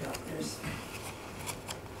window, there's,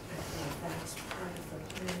 that's part of the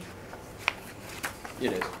plan.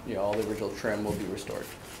 It is. Yeah, all the original trim will be restored.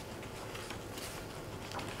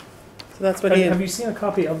 So that's what he Have had. you seen a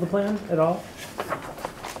copy of the plan at all?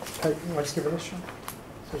 You want to just give her this, Sean?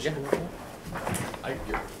 So she can look at it? I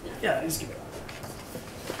give it. Yeah, just give it.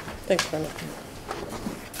 Thanks, Brenda.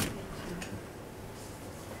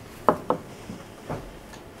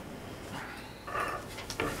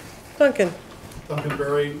 Duncan. Duncan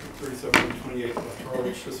Berry, 3728 West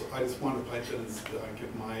Harwich. I just wanted to pipe in and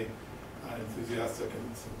give my enthusiastic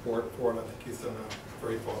and support for it. I think he's done a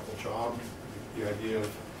very thoughtful job. The idea of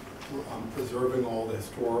preserving all the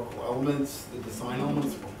historical elements, the design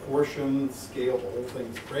elements, proportion, scale, the whole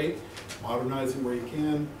thing's great. Modernizing where you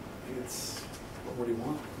can. I think it's what do you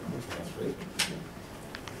want? That's great.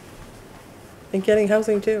 And getting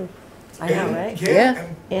housing too. I know, right? Yeah.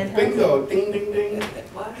 And Bingo, ding, ding, ding.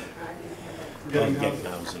 What? Getting Getting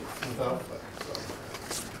housing. housing. Without that, so.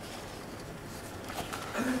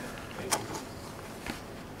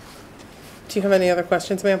 Do you have any other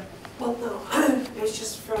questions, ma'am? Well, no, it was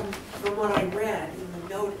just from what I read in the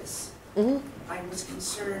notice, I was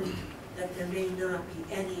concerned that there may not be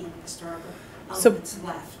any historical elements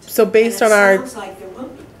left. So based on our. It sounds like there will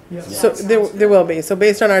be. Yes. So that there sounds will good. be. So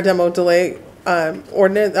based on our demo delay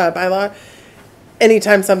ordinance, bylaw,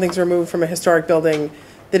 anytime something's removed from a historic building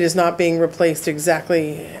that is not being replaced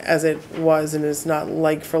exactly as it was and is not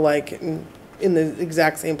like for like in the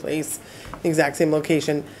exact same place, the exact same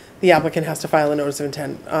location, the applicant has to file a notice of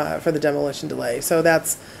intent for the demolition delay. So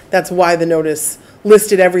that's why the notice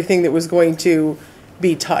listed everything that was going to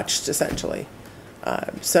be touched, essentially.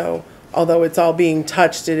 So although it's all being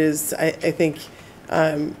touched, it is, I think,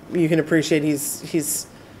 you can appreciate he's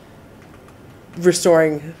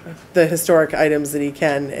restoring the historic items that he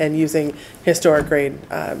can and using historic grade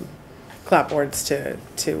clapboards to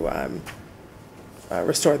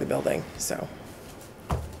restore the building. So.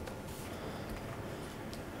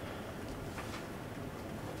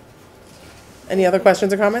 Any other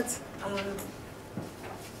questions or comments? I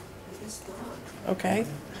guess not. Okay.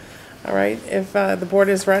 All right. If the board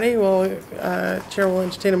is ready, Chair will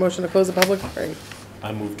entertain a motion to close the public hearing.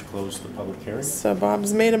 I move to close the public hearing. So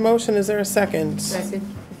Bob's made a motion. Is there a second?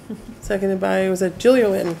 Second. Seconded by, was it Julie or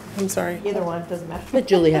Lynn? I'm sorry. Either one, doesn't matter. Let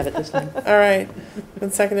Julie have it this time. All right.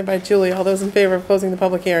 And seconded by Julie. All those in favor of closing the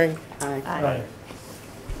public hearing? Aye. Aye.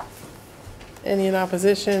 Any in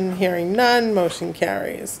opposition? Hearing none, motion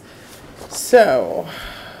carries. So,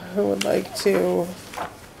 who would like to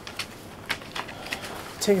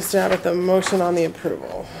take a stab at the motion on the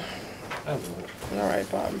approval? I will. All right,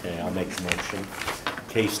 Bob. Okay, I'll make the motion.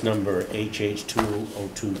 Case number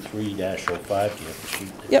HH2023-05, do you have the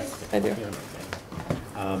sheet? Yep, I do.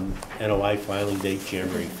 NOI filing date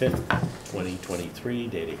January 5th, 2023,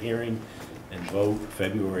 date of hearing, and vote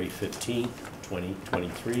February 15th,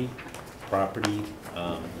 2023. Property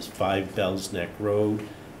is 5 Bells Neck Road,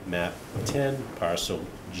 map 10, parcel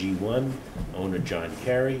G1, owner John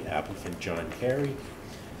Carey, applicant John Carey.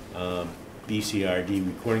 BCRD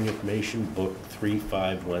recording information, book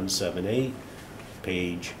 35178,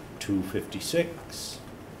 page 256.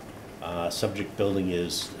 Subject building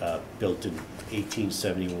is built in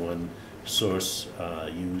 1871, source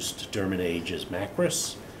used Derman age as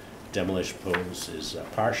Macris. Demolition proposed is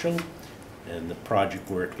partial, and the project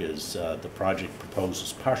work is, the project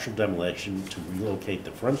proposes partial demolition to relocate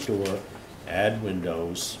the front door, add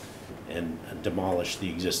windows, and demolish the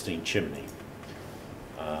existing chimney.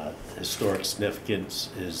 Historic significance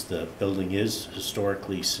is the building is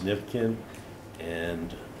historically significant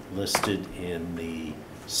and listed in the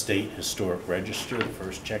State Historic Register, the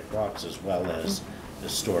first checkbox, as well as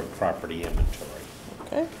historic property inventory.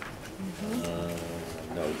 Okay.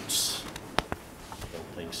 Notes.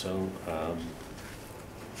 Don't think so.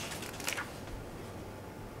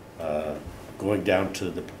 Going down to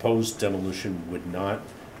the proposed demolition would not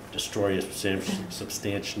destroy or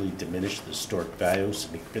substantially diminish the historic value,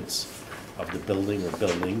 significance of the building or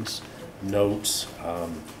buildings. Notes, I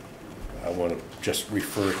want to just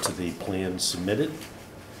refer to the plan submitted.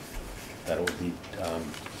 That will be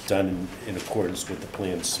done in accordance with the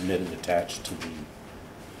plan submitted attached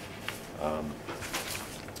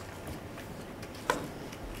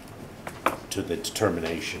to the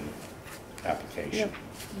determination application. Yep.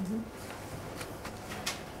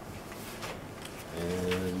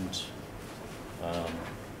 And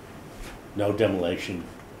No demolition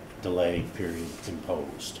delay period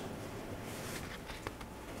imposed.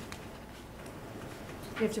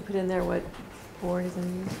 You have to put in there what board is going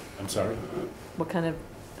to use, I'm sorry? what kind of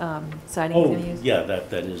siding is Oh, going to use? yeah,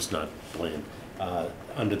 that is not planned.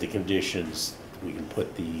 Under the conditions, we can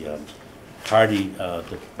put the hardy,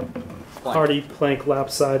 Hardy plank lap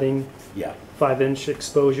siding, yeah, 5-inch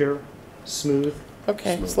exposure, smooth.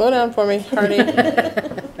 Okay, slow down for me. Hardy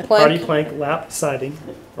Hardy plank, plank lap siding,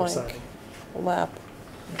 or Plank. siding, lap,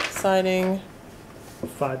 siding,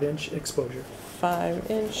 5-inch exposure.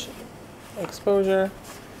 5-inch exposure.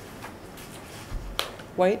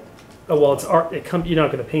 White? Oh, well, you're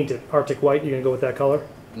not gonna paint it Arctic white, you're gonna go with that color?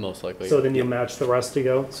 Most likely. So then you'll match the rest to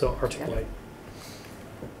go, so Arctic white.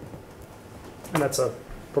 And that's a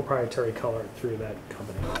proprietary color through that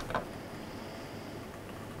company.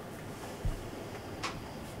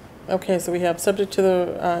 Okay, so we have subject to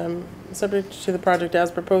the project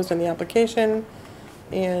as proposed in the application,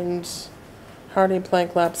 and hardy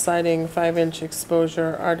plank lap siding, 5-inch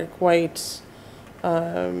exposure, Arctic white,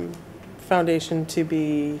 foundation to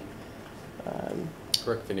be,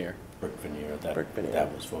 Brick veneer. brick veneer. Brick veneer.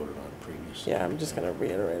 That was voted on previously. yeah, I'm just gonna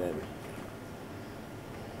reiterate it.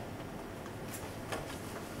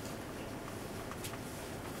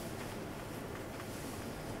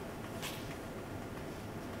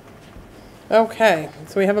 Okay,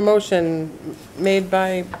 so we have a motion made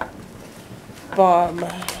by Bob.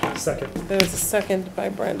 Second. There's a second by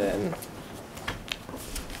Brendan.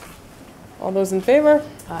 All those in favor?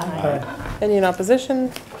 Aye. Any in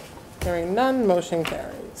opposition? Hearing none, motion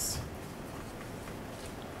carries.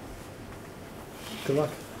 Good luck.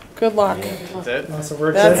 Good luck. That's it? So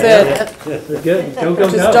we're That's excited. it. We're good. Go, go,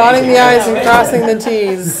 Just go. dotting the i's and crossing the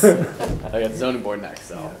t's. I got zoning board next,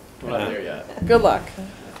 so we're not there yet. Good luck.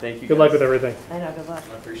 Thank you. Good luck guys. with everything. I know, good luck.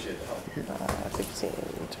 I appreciate the help. 15,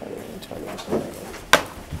 20, 20.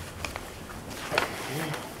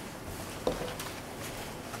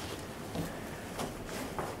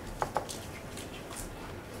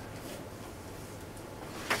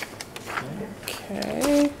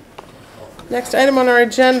 Okay. Next item on our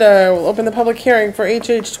agenda, we'll open the public hearing for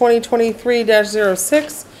HH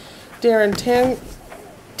 2023-06. Darren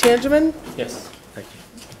Tangeman, Yes, thank you.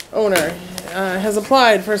 owner, has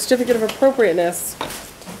applied for a certificate of appropriateness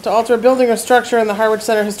to alter a building or structure in the Harwich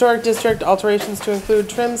Center Historic District, alterations to include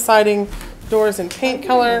trim, siding, doors, and paint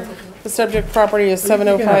color. The subject property is You can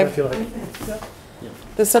have it 705. if you like.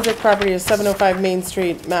 The subject property is 705 Main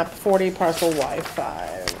Street, map 40, parcel Y5.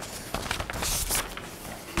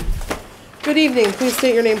 Good evening, please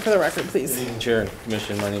state your name for the record, please. Good evening, Chair and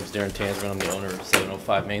Commission. My name is Darren Tansman. I'm the owner of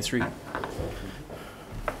 705 Main Street.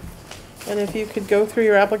 And if you could go through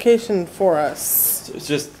your application for us. So it's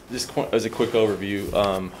just as a quick overview,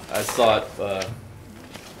 I sought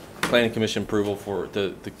Planning Commission approval for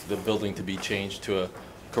the building to be changed to a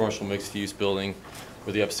commercial mixed-use building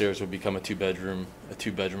where the upstairs would become a two-bedroom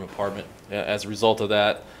apartment. As a result of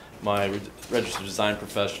that, my registered design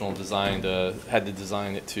professional had to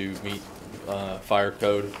design it to meet fire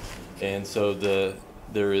code, and so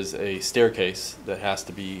there is a staircase that has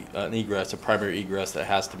to be an egress, a primary egress that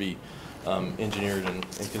has to be engineered and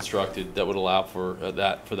constructed that would allow for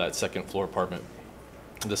that second floor apartment.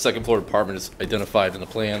 The second floor apartment is identified in the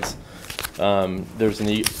plans.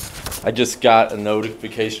 I just got a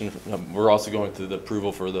notification. We're also going through the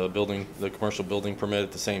approval for the commercial building permit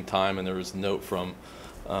at the same time, and there was a note from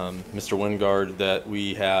Mr. Wingard that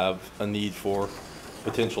we have a need for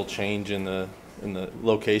potential change in the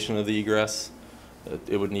location of the egress.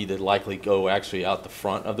 It would need to likely go actually out the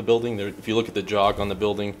front of the building. If you look at the jog on the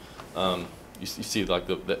building, you see like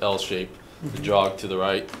the L shape, the jog to the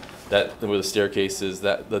right. That where the staircase is,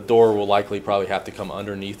 that the door will likely probably have to come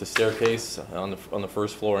underneath the staircase on the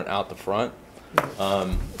first floor and out the front.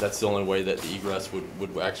 That's the only way that the egress would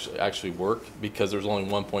actually work, because there's only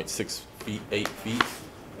 1.6 feet, 8 feet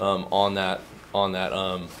on the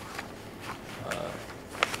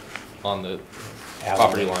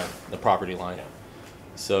property line.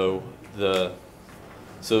 So the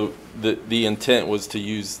intent was to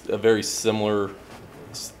use a very similar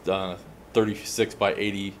 36 by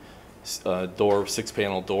 80 door,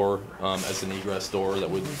 6-panel door as an egress door that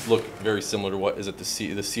would look very similar to what is at the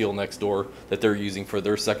seal next door that they're using for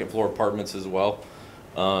their second floor apartments as well,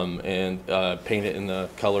 and paint it in the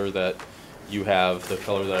color that you have, the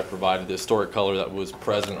color that I provided, the historic color that was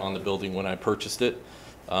present on the building when I purchased it.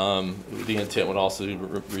 The intent would also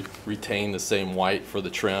retain the same white for the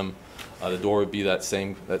trim. The door would be that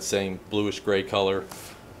same bluish gray color,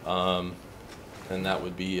 and that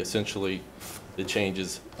would be essentially the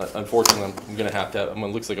changes. Unfortunately, it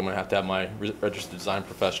looks like I'm going to have to have my registered design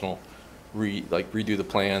professional redo the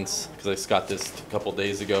plans, because I just got this a couple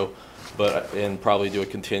days ago, and probably do a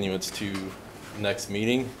continuance to next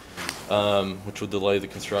meeting, which would delay the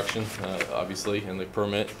construction, obviously, and the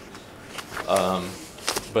permit.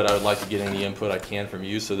 But I would like to get any input I can from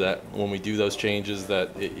you, so that when we do those changes,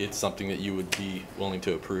 that it's something that you would be willing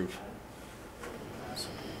to approve.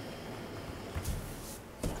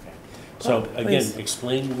 So again, Please.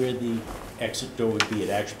 explain where the exit door would be.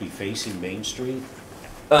 It'd actually be facing Main Street.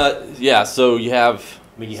 Yeah, so you have,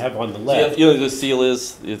 I mean, you have on the so left. you know the seal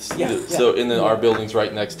is, it's, Yeah, so, and then our building's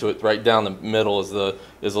right next to it, right down the middle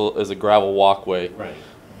is a gravel walkway. Right.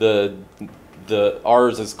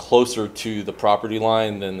 Ours is closer to the property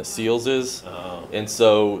line than the seals is. Oh. And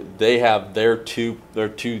so they have their two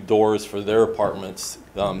doors for their apartments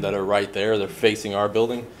that are right there. They're facing our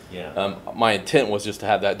building. Yeah. My intent was just to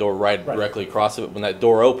have that door right directly across it. When that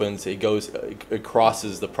door opens, it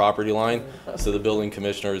crosses the property line. So the building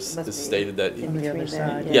commissioner has stated that. On the other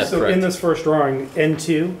side. Yes, So correct. in this first drawing,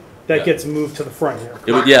 N2, that Yeah. gets moved to the front here.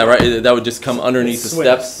 It would, yeah, right. That would just come underneath the Swing,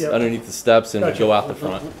 steps, yep. underneath the steps, and would Gotcha. go out the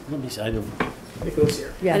front. Let me see. I don't. It goes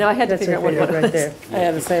here. Yeah, I know, I had to that's figure out what right it right was. there. I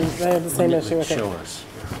had the same issue with it. Show us.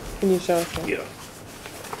 Can you show us? that? Yeah.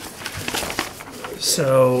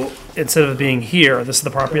 So instead of being here, this is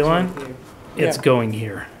the property line, it's Yeah. going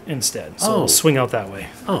here instead. So Oh. it'll swing out that way.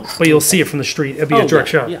 Oh. But you'll see it from the street. It'll be Oh, a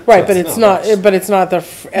direct yeah, shot. yeah. Right, but it's not, at the, at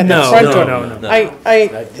the No, front no, door. no, no.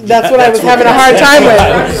 That's what I was having a hard time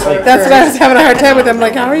with. That's what I was having a hard time with. I'm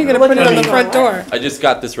like, how are you gonna put it on the front door? I just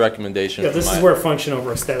got this recommendation. Yeah, from this is my- where function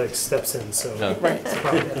over aesthetics steps in, so. No. Right,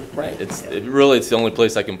 right. It's the only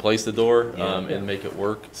place I can place the door and make it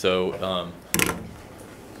work. So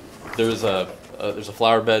there's a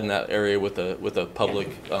flower bed in that area with a public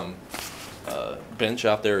bench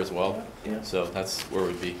out there as well. So that's where it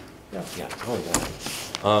would be. Yeah.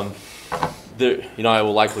 Oh, yeah. I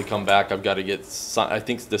will likely come back. I've got to get. I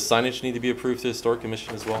think the signage need to be approved to the Historic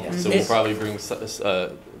Commission as well. So we'll probably bring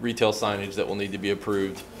retail signage that will need to be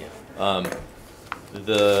approved. Yeah.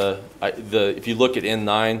 If you look at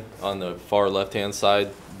N9 on the far left-hand side,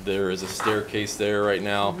 there is a staircase there right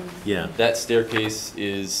now. Yeah. That staircase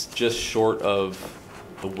is just short of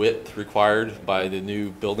the width required by the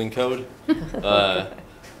new building code.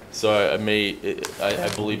 So I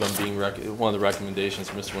believe I'm being, one of the recommendations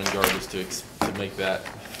from Mr. Wingard is to make that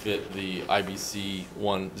fit the IBC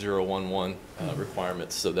 1011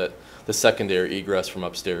 requirements, so that the secondary egress from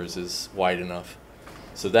upstairs is wide enough.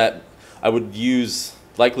 So that I would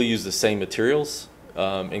likely use the same materials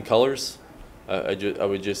and colors. It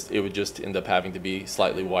would just end up having to be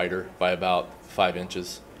slightly wider by about 5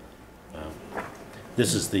 inches.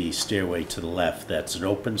 This is the stairway to the left. That's an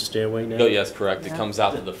open stairway now? Oh, yes, correct. It comes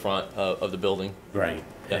out to the front of the building. Right.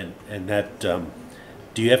 Yeah. And that,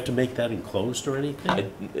 do you have to make that enclosed or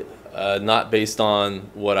anything? Not based on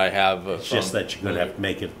what I have It's just that you're gonna have to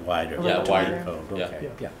make it wider. Yeah, wider. Code. Yeah. Okay.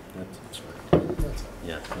 Yeah. That's fine.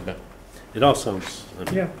 Yeah. Okay. It all sounds,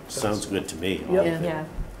 Yeah. sounds good to me. Yeah. Yeah.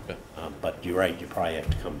 But you're right, you probably have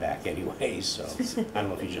to come back anyway, so I don't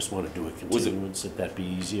know if you just want to do a continuance, if that'd be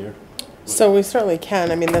easier. So we certainly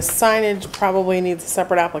can. I mean, the signage probably needs a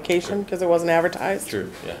separate application because it wasn't advertised.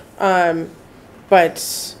 True, yeah.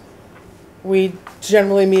 But we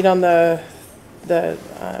generally meet on the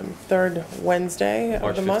third Wednesday of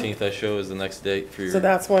March the month. 15th I show is the next date for your. So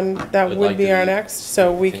that's when, that I'd would like be to our be next,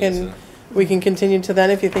 so we continuous can continue to then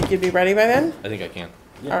if you think you'd be ready by then? I think I can.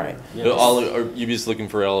 All right. Yeah. Are you just looking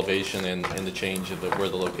for elevation and the change of where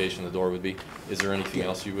the location of the door would be? Is there anything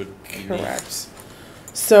else you need? Correct.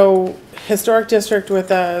 So historic district with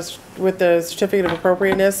the certificate of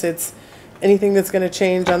appropriateness, it's anything that's gonna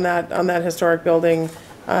change on that historic building,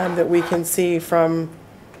 that we can see from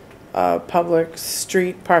a public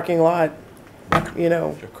street parking lot,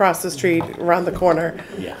 across the street, around the corner.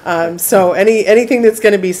 Yeah. So anything that's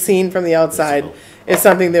gonna be seen from the outside is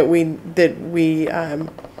something that we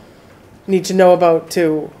need to know about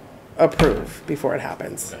to approve before it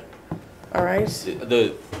happens. Okay. All right? This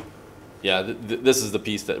is the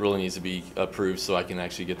piece that really needs to be approved so I can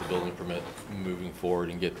actually get the building permit moving forward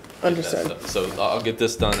and get that Understood. stuff. So I'll get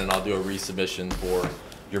this done and I'll do a resubmission for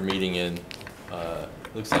your meeting in,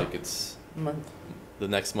 looks like it's the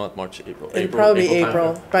next month, March, April. It'd probably be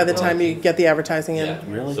April time. by the time you get the advertising in. Yeah,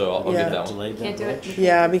 Really? so I'll Yeah. get that one. Delayed that Can't do it. much?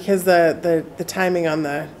 Yeah, because the timing on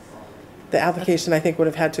the application, I think, would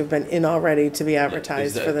have had to have been in already to be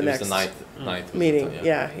advertised for the It was next ninth was the meeting. time,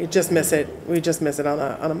 Yeah, you just miss it. We just miss it on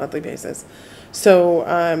a monthly basis. So,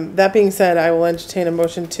 that being said, I will entertain a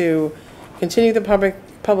motion to continue the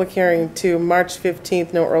public hearing to March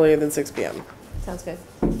 15th, no earlier than 6 PM. Sounds good.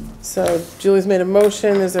 So Julie's made a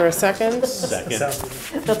motion, is there a second? Second.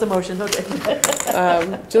 That's a motion,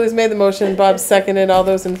 okay. Julie's made the motion, Bob seconded, all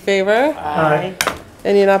those in favor? Aye.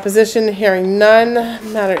 Any in opposition? Hearing none,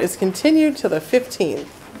 matter is continued till the 15th.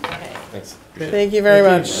 Thanks. Thank you very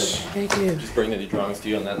much. Thank you. Just bring the drawings to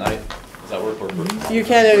you on that night? Does that work? You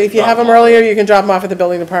can, if you have them earlier, you can drop them off at the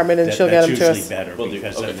building department and she'll get them to That's us. usually better, Will do.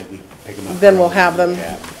 because Okay. then we pick them up. Then we'll early have them and look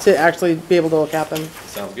at to actually be able to look at them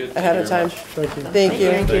Sounds good. ahead of time. Thank you. Thank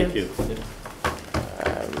you. them. Thank you.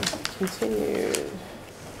 Continued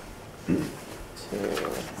to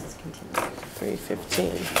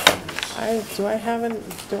 3:15. I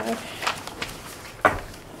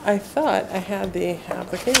thought I had the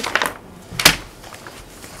application.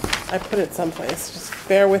 I put it someplace, just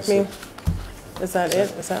bear with me. Is that it?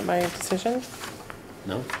 Is that my decision?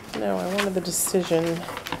 No? No, I wanted the decision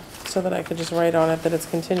so that I could just write on it that it's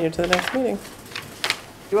continued to the next meeting.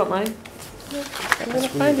 You want mine? I'm gonna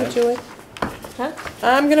find it, Julie. Huh?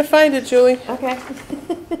 I'm gonna find it, Julie. Okay.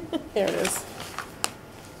 Here it is.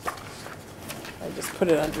 I just put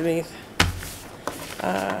it underneath.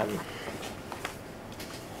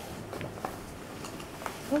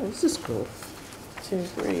 Oh, this is cool. 2,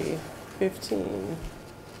 3, 15.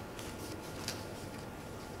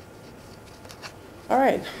 All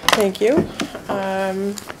right, thank you.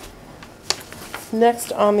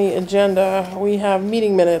 Next on the agenda, we have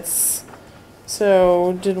meeting minutes.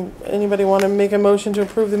 So did anybody want to make a motion to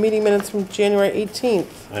approve the meeting minutes from January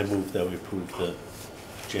 18th? I move that we approve the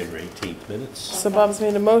January 18th minutes. So Bob's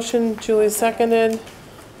made a motion, Julie seconded.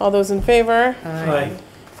 All those in favor? Aye.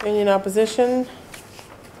 Any in opposition?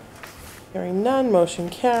 Hearing none, motion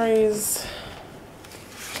carries.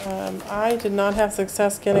 I did not have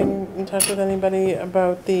success getting in touch with anybody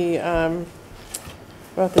about the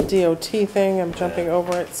DOT thing. I'm jumping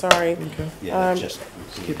over it, sorry. Okay. Yeah, just.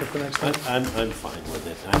 Keep it for next time. I'm fine with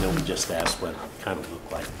it. I know we just asked what it kind of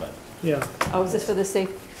looked like, but. Yeah. Oh, is this for the safe?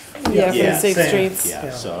 Yeah, for the Yeah, safe same. streets. Yeah,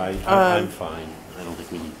 Yeah. so I'm fine. I don't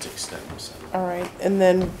think we need to extend this. All right, and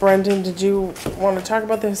then Brendan, did you want to talk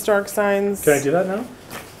about the historic signs? Can I do that now?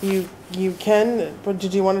 You can, but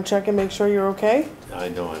did you want to check and make sure you're okay? I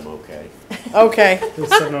know I'm okay. Okay,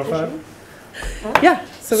 It's 7:05. yeah,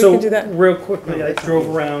 so we can do that. Real quickly, I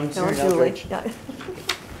drove around. No, Julie. Yeah.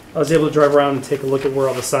 I was able to drive around and take a look at where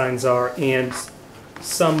all the signs are, and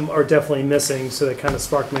some are definitely missing, so that kind of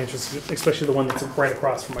sparked my interest, especially the one that's right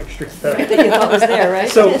across from my street. That you thought was there, right?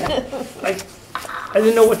 So, I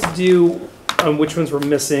didn't know what to do on which ones were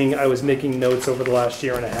missing. I was making notes over the last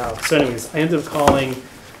year and a half. So anyways, I ended up calling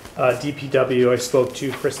DPW. I spoke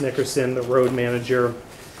to Chris Nickerson, the road manager.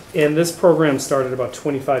 And this program started about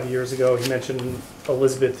 25 years ago. He mentioned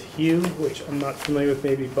Elizabeth Hugh, which I'm not familiar with,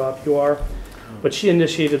 maybe Bob, you are. But she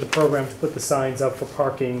initiated the program to put the signs up for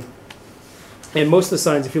parking. And most of the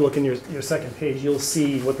signs, if you look in your second page, you'll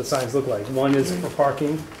see what the signs look like. One is for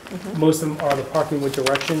parking. Most of them are the parking with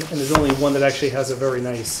direction, and there's only one that actually has a very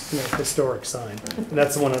nice, historic sign, and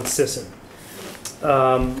that's the one on Sisson.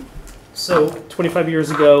 So 25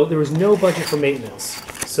 years ago, there was no budget for maintenance.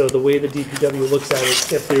 So the way the DPW looks at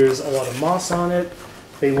it, if there's a lot of moss on it,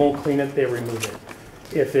 they won't clean it, they remove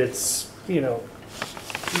it. If it's,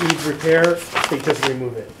 needs repair, they just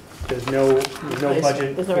remove it. There's no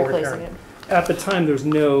budget There's no for replacing repairing. it. At the time, there's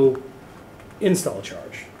no install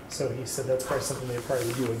charge. So he said that's probably something they probably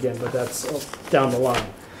would do again, but that's down the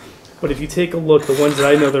line. But if you take a look, the ones that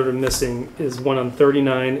I know that are missing is one on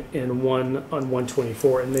 39 and one on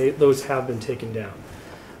 124, and those have been taken down.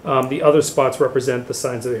 The other spots represent the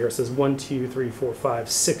signs that are here. It says 1, 2, 3, 4, 5,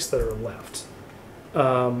 6 that are left.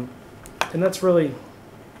 And that's really,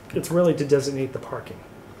 it's really to designate the parking,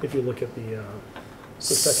 if you look at the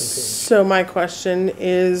second page. So my question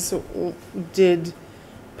is, did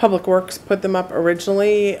Public Works put them up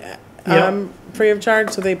originally free of charge,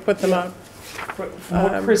 so they put them up? From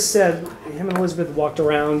what Chris said, him and Elizabeth walked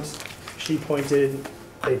around, she pointed,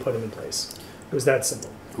 they put them in place. It was that simple.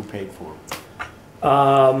 Who paid for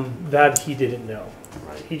them? That he didn't know.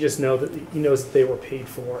 Right. He just knows that they were paid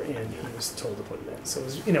for, and he was told to put them in. So it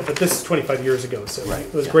was, but this is 25 years ago, so Right.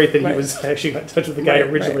 it was great that he Right. was actually got in touch with the guy who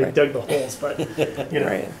originally right. dug the holes. But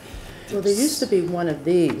Right. Well, there used to be one of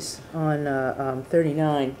these on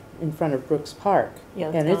 39 in front of Brooks Park,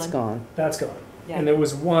 Yeah, and it's it's gone. that's gone. Yeah. And there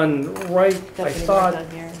was one right, I Deputy thought,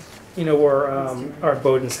 worked on here. Where Art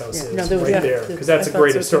Bowden's house Yeah. is, No, there was- right yeah, there, because that's I a thought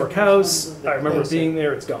great so, too. historic house. I remember being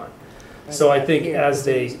there. It's gone. So I think as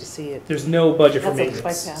they used to see it. there's no budget for That's a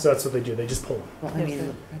maintenance, bypass. so that's what they do. They just pull them. Well, I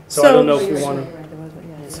mean, So I don't know if we want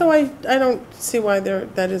to. So I don't see why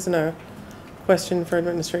that isn't a question for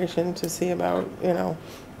administration to see about,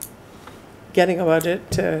 getting a budget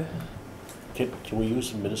to Can we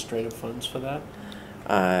use administrative funds for that?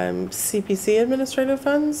 CPC administrative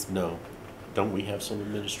funds? No. Don't we have some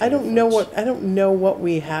administrative I don't know funds? I don't know what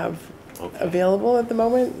we have Okay. available at the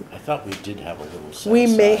moment. I thought we did have a little set We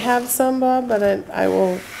may aside. have some, Bob, but I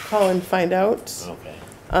will call and find out. Okay.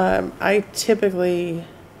 I typically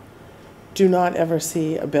do not ever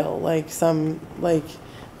see a bill, like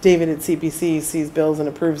David at CPC sees bills and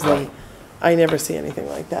approves them. I never see anything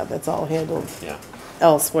like that. That's all handled Yeah.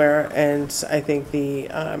 elsewhere, and I think the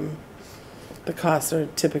costs are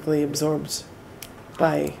typically absorbed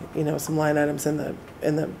by, some line items in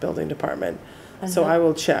the building department. So I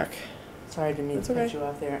will check. Sorry to That's cut okay. you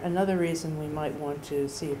off there. Another reason we might want to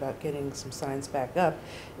see about getting some signs back up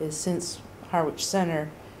is since Harwich Center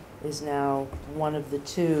is now one of the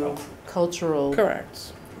two cultural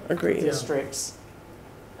Correct. Agreed. districts.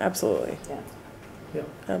 Absolutely. Yeah. Yeah.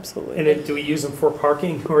 Absolutely. And do we use them for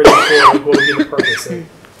parking, or is it for, like, what would be the purpose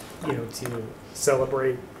of, to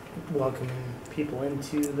celebrate welcoming people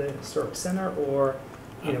into the historic center, or,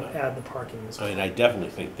 add the parking as I well? mean, I definitely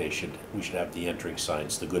think we should have the entering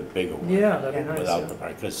signs, the good bigger one. Yeah, that'd be nice. Without yeah. the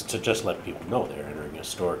park, because to just let people know they're entering a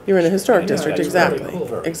historic. You're in a historic Yeah, district, it's exactly. really cool.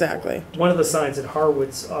 Very Exactly. One of the signs at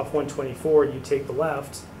Harwood's off 124, you take the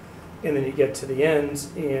left, and then you get to the end,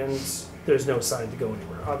 and there's no sign to go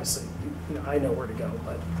anywhere. Obviously, I know where to go,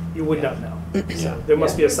 but you would not know. Yeah. So there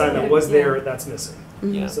must be a sign that was there that's missing.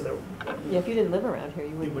 Yeah. So that, Yeah, if you didn't live around here,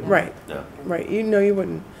 you wouldn't know. Right. No. Right. You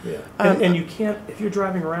wouldn't. yeah. Um, And you can't, if you're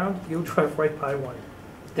driving around, you'll drive right by one.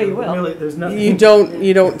 Oh, you will? Really, there's nothing. You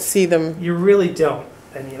don't see them. You really don't.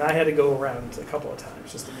 I mean, I had to go around a couple of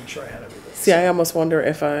times just to make sure I had everything. See, I almost wonder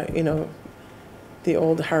if the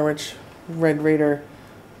old Harwich Red Raider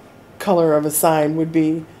color of a sign would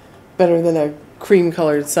be better than a cream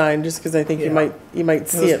colored sign, just because I think Yeah. you might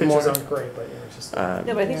see Those it more. pictures aren't great, but it's just. No,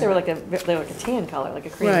 but I think they were like a tan color, like a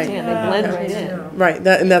cream Right. tan. They blend right in. Right.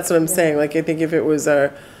 That's what I'm saying. Like, I think if it was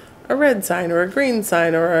a red sign or a green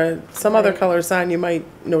sign or some other Right. color sign, you might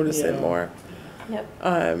notice it Yeah. more. Yep.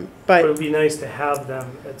 But it would But be nice to have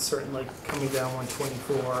them at certain, like coming down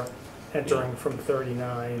 124, entering from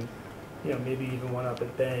 39, maybe even one up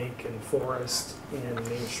at Bank and Forest and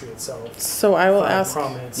Main Street itself. so I will Find ask.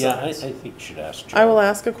 prominent Yeah, I signs. think you should ask Joe. I will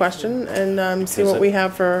ask a question and see what we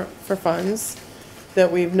have for funds. That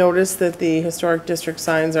we've noticed that the historic district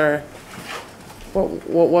signs are, what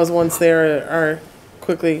was once there are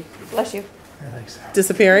quickly Bless you.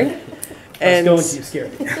 disappearing. I was And, going to, you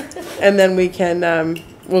scared me. and then we can,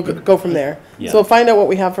 we'll go from there. Yeah. So we'll find out what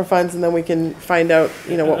we have for funds and then we can find out,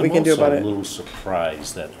 what we can do about I'm also a it. little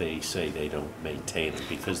surprised that they say they don't maintain it,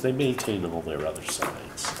 because they maintain all their other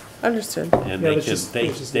signs. Understood. And Yeah, they it's can, just- they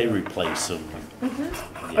it's just- they yeah. replace them.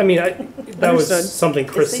 I mean, that was Understood. something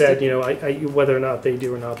Chris Yes, they said, do. whether or not they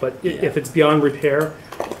do or not, but Yeah. if it's beyond repair,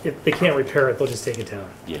 if they can't repair it, they'll just take it down.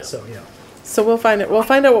 Yeah. So, yeah. So we'll find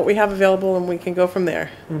out what we have available and we can go from there.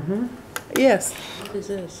 Mm-hmm. Yes. What is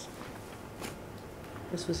this?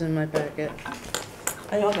 This was in my packet.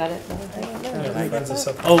 I all got it.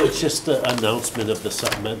 Oh, it's just an announcement of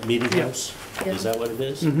the meeting Yeah. house? Yeah. Is that what it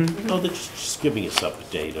is? Mhm. Oh, they're just giving us up a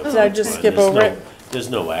date. Did I just skip over it? There's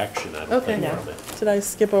no action, I don't Okay. think, No. from it. Did I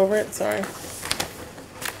skip over it? Sorry.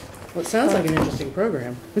 Well, it sounds like an interesting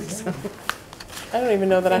program. I don't even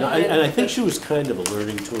know that And I. I think she was kind of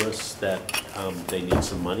alerting to us that they need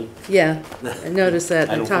some money. Yeah, I noticed that.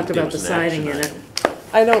 I I don't talked think there about the was an action siding in it.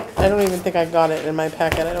 item. I don't even think I got it in my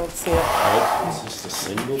packet. I don't see it. Right, it's just a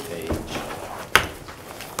single page.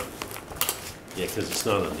 Yeah, because it's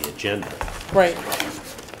not on the agenda. Right.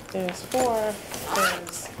 There's 4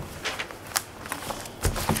 things.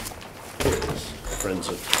 Here it is. Friends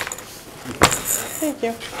of, Thank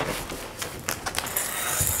you.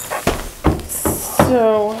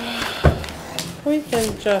 So, we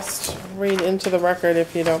can just read into the record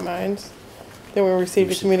if you don't mind. That we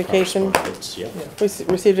received a communication. correspondence, yeah. We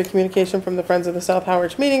received a communication from the Friends of the South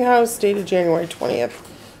Harwich Meeting House dated January 20th,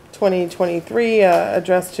 2023,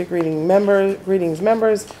 addressed to greetings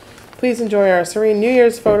members. Please enjoy our serene New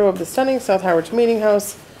Year's photo of the stunning South Harwich Meeting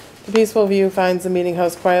House. The peaceful view finds the meeting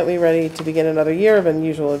house quietly ready to begin another year of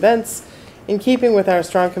unusual events. In keeping with our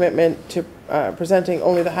strong commitment to presenting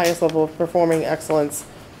only the highest level of performing excellence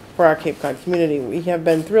for our Cape Cod community, we have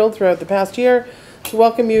been thrilled throughout the past year to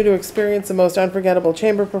welcome you to experience the most unforgettable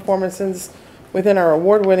chamber performances within our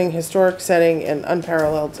award-winning historic setting and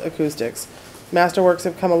unparalleled acoustics. Masterworks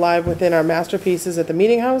have come alive within our Masterpieces at the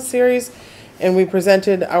Meeting House series, and we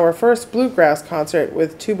presented our first bluegrass concert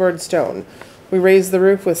with Two Bird Stone. We raised the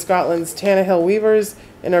roof with Scotland's Tannahill Weavers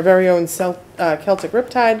and our very own Celtic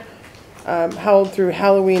Riptide, howled through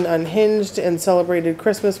Halloween Unhinged, and celebrated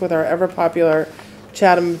Christmas with our ever-popular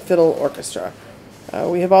Chatham Fiddle Orchestra.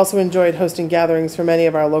 We have also enjoyed hosting gatherings for many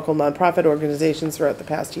of our local nonprofit organizations throughout the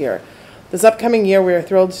past year. This upcoming year, we are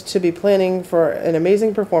thrilled to be planning for an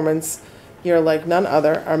amazing performance year like none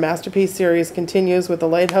other. Our Masterpiece series continues with the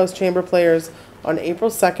Lighthouse Chamber Players on April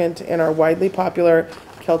 2nd, and our widely popular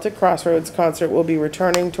Celtic Crossroads concert will be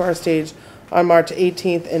returning to our stage on March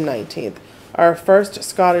 18th and 19th. Our first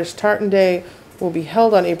Scottish Tartan Day will be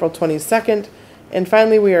held on April 22nd. And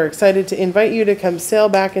finally, we are excited to invite you to come sail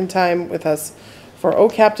back in time with us for "O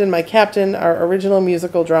Captain, My Captain," our original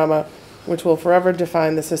musical drama, which will forever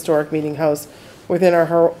define this historic meeting house within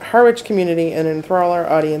our Harwich community and enthrall our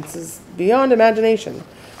audiences beyond imagination.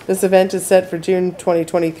 This event is set for June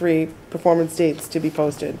 2023, performance dates to be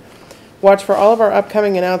posted. Watch for all of our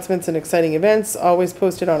upcoming announcements and exciting events, always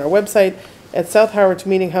posted on our website at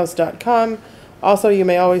southharwichmeetinghouse.com. Also, you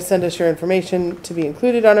may always send us your information to be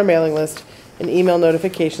included on our mailing list and email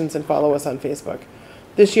notifications, and follow us on Facebook.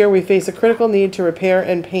 This year, we face a critical need to repair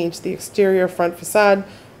and paint the exterior front facade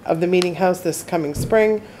of the meeting house this coming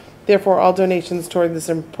spring. Therefore, all donations toward this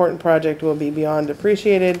important project will be beyond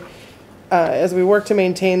appreciated as we work to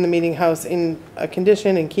maintain the meeting house in a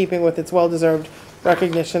condition in keeping with its well-deserved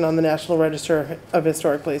recognition on the National Register of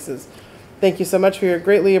Historic Places. Thank you so much for your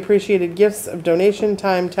greatly appreciated gifts of donation,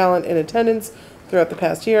 time, talent, and attendance throughout the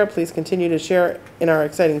past year. Please continue to share in our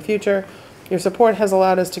exciting future. Your support has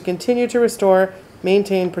allowed us to continue to restore,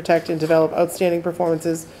 maintain, protect, and develop outstanding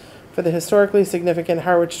performances for the historically significant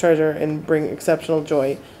Harwich treasure and bring exceptional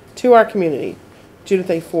joy to our community. Judith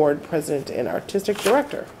A. Ford, President and Artistic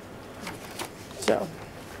Director. So,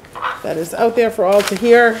 that is out there for all to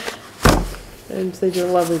hear, and they did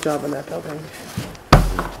a lovely job on that building.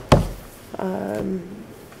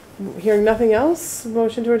 Hearing nothing else,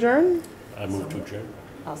 motion to adjourn? I move to adjourn.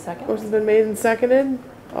 I'll second. Motion's been made and seconded.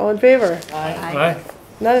 All in favor? Aye.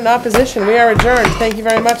 None in opposition. We are adjourned. Thank you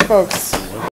very much, folks.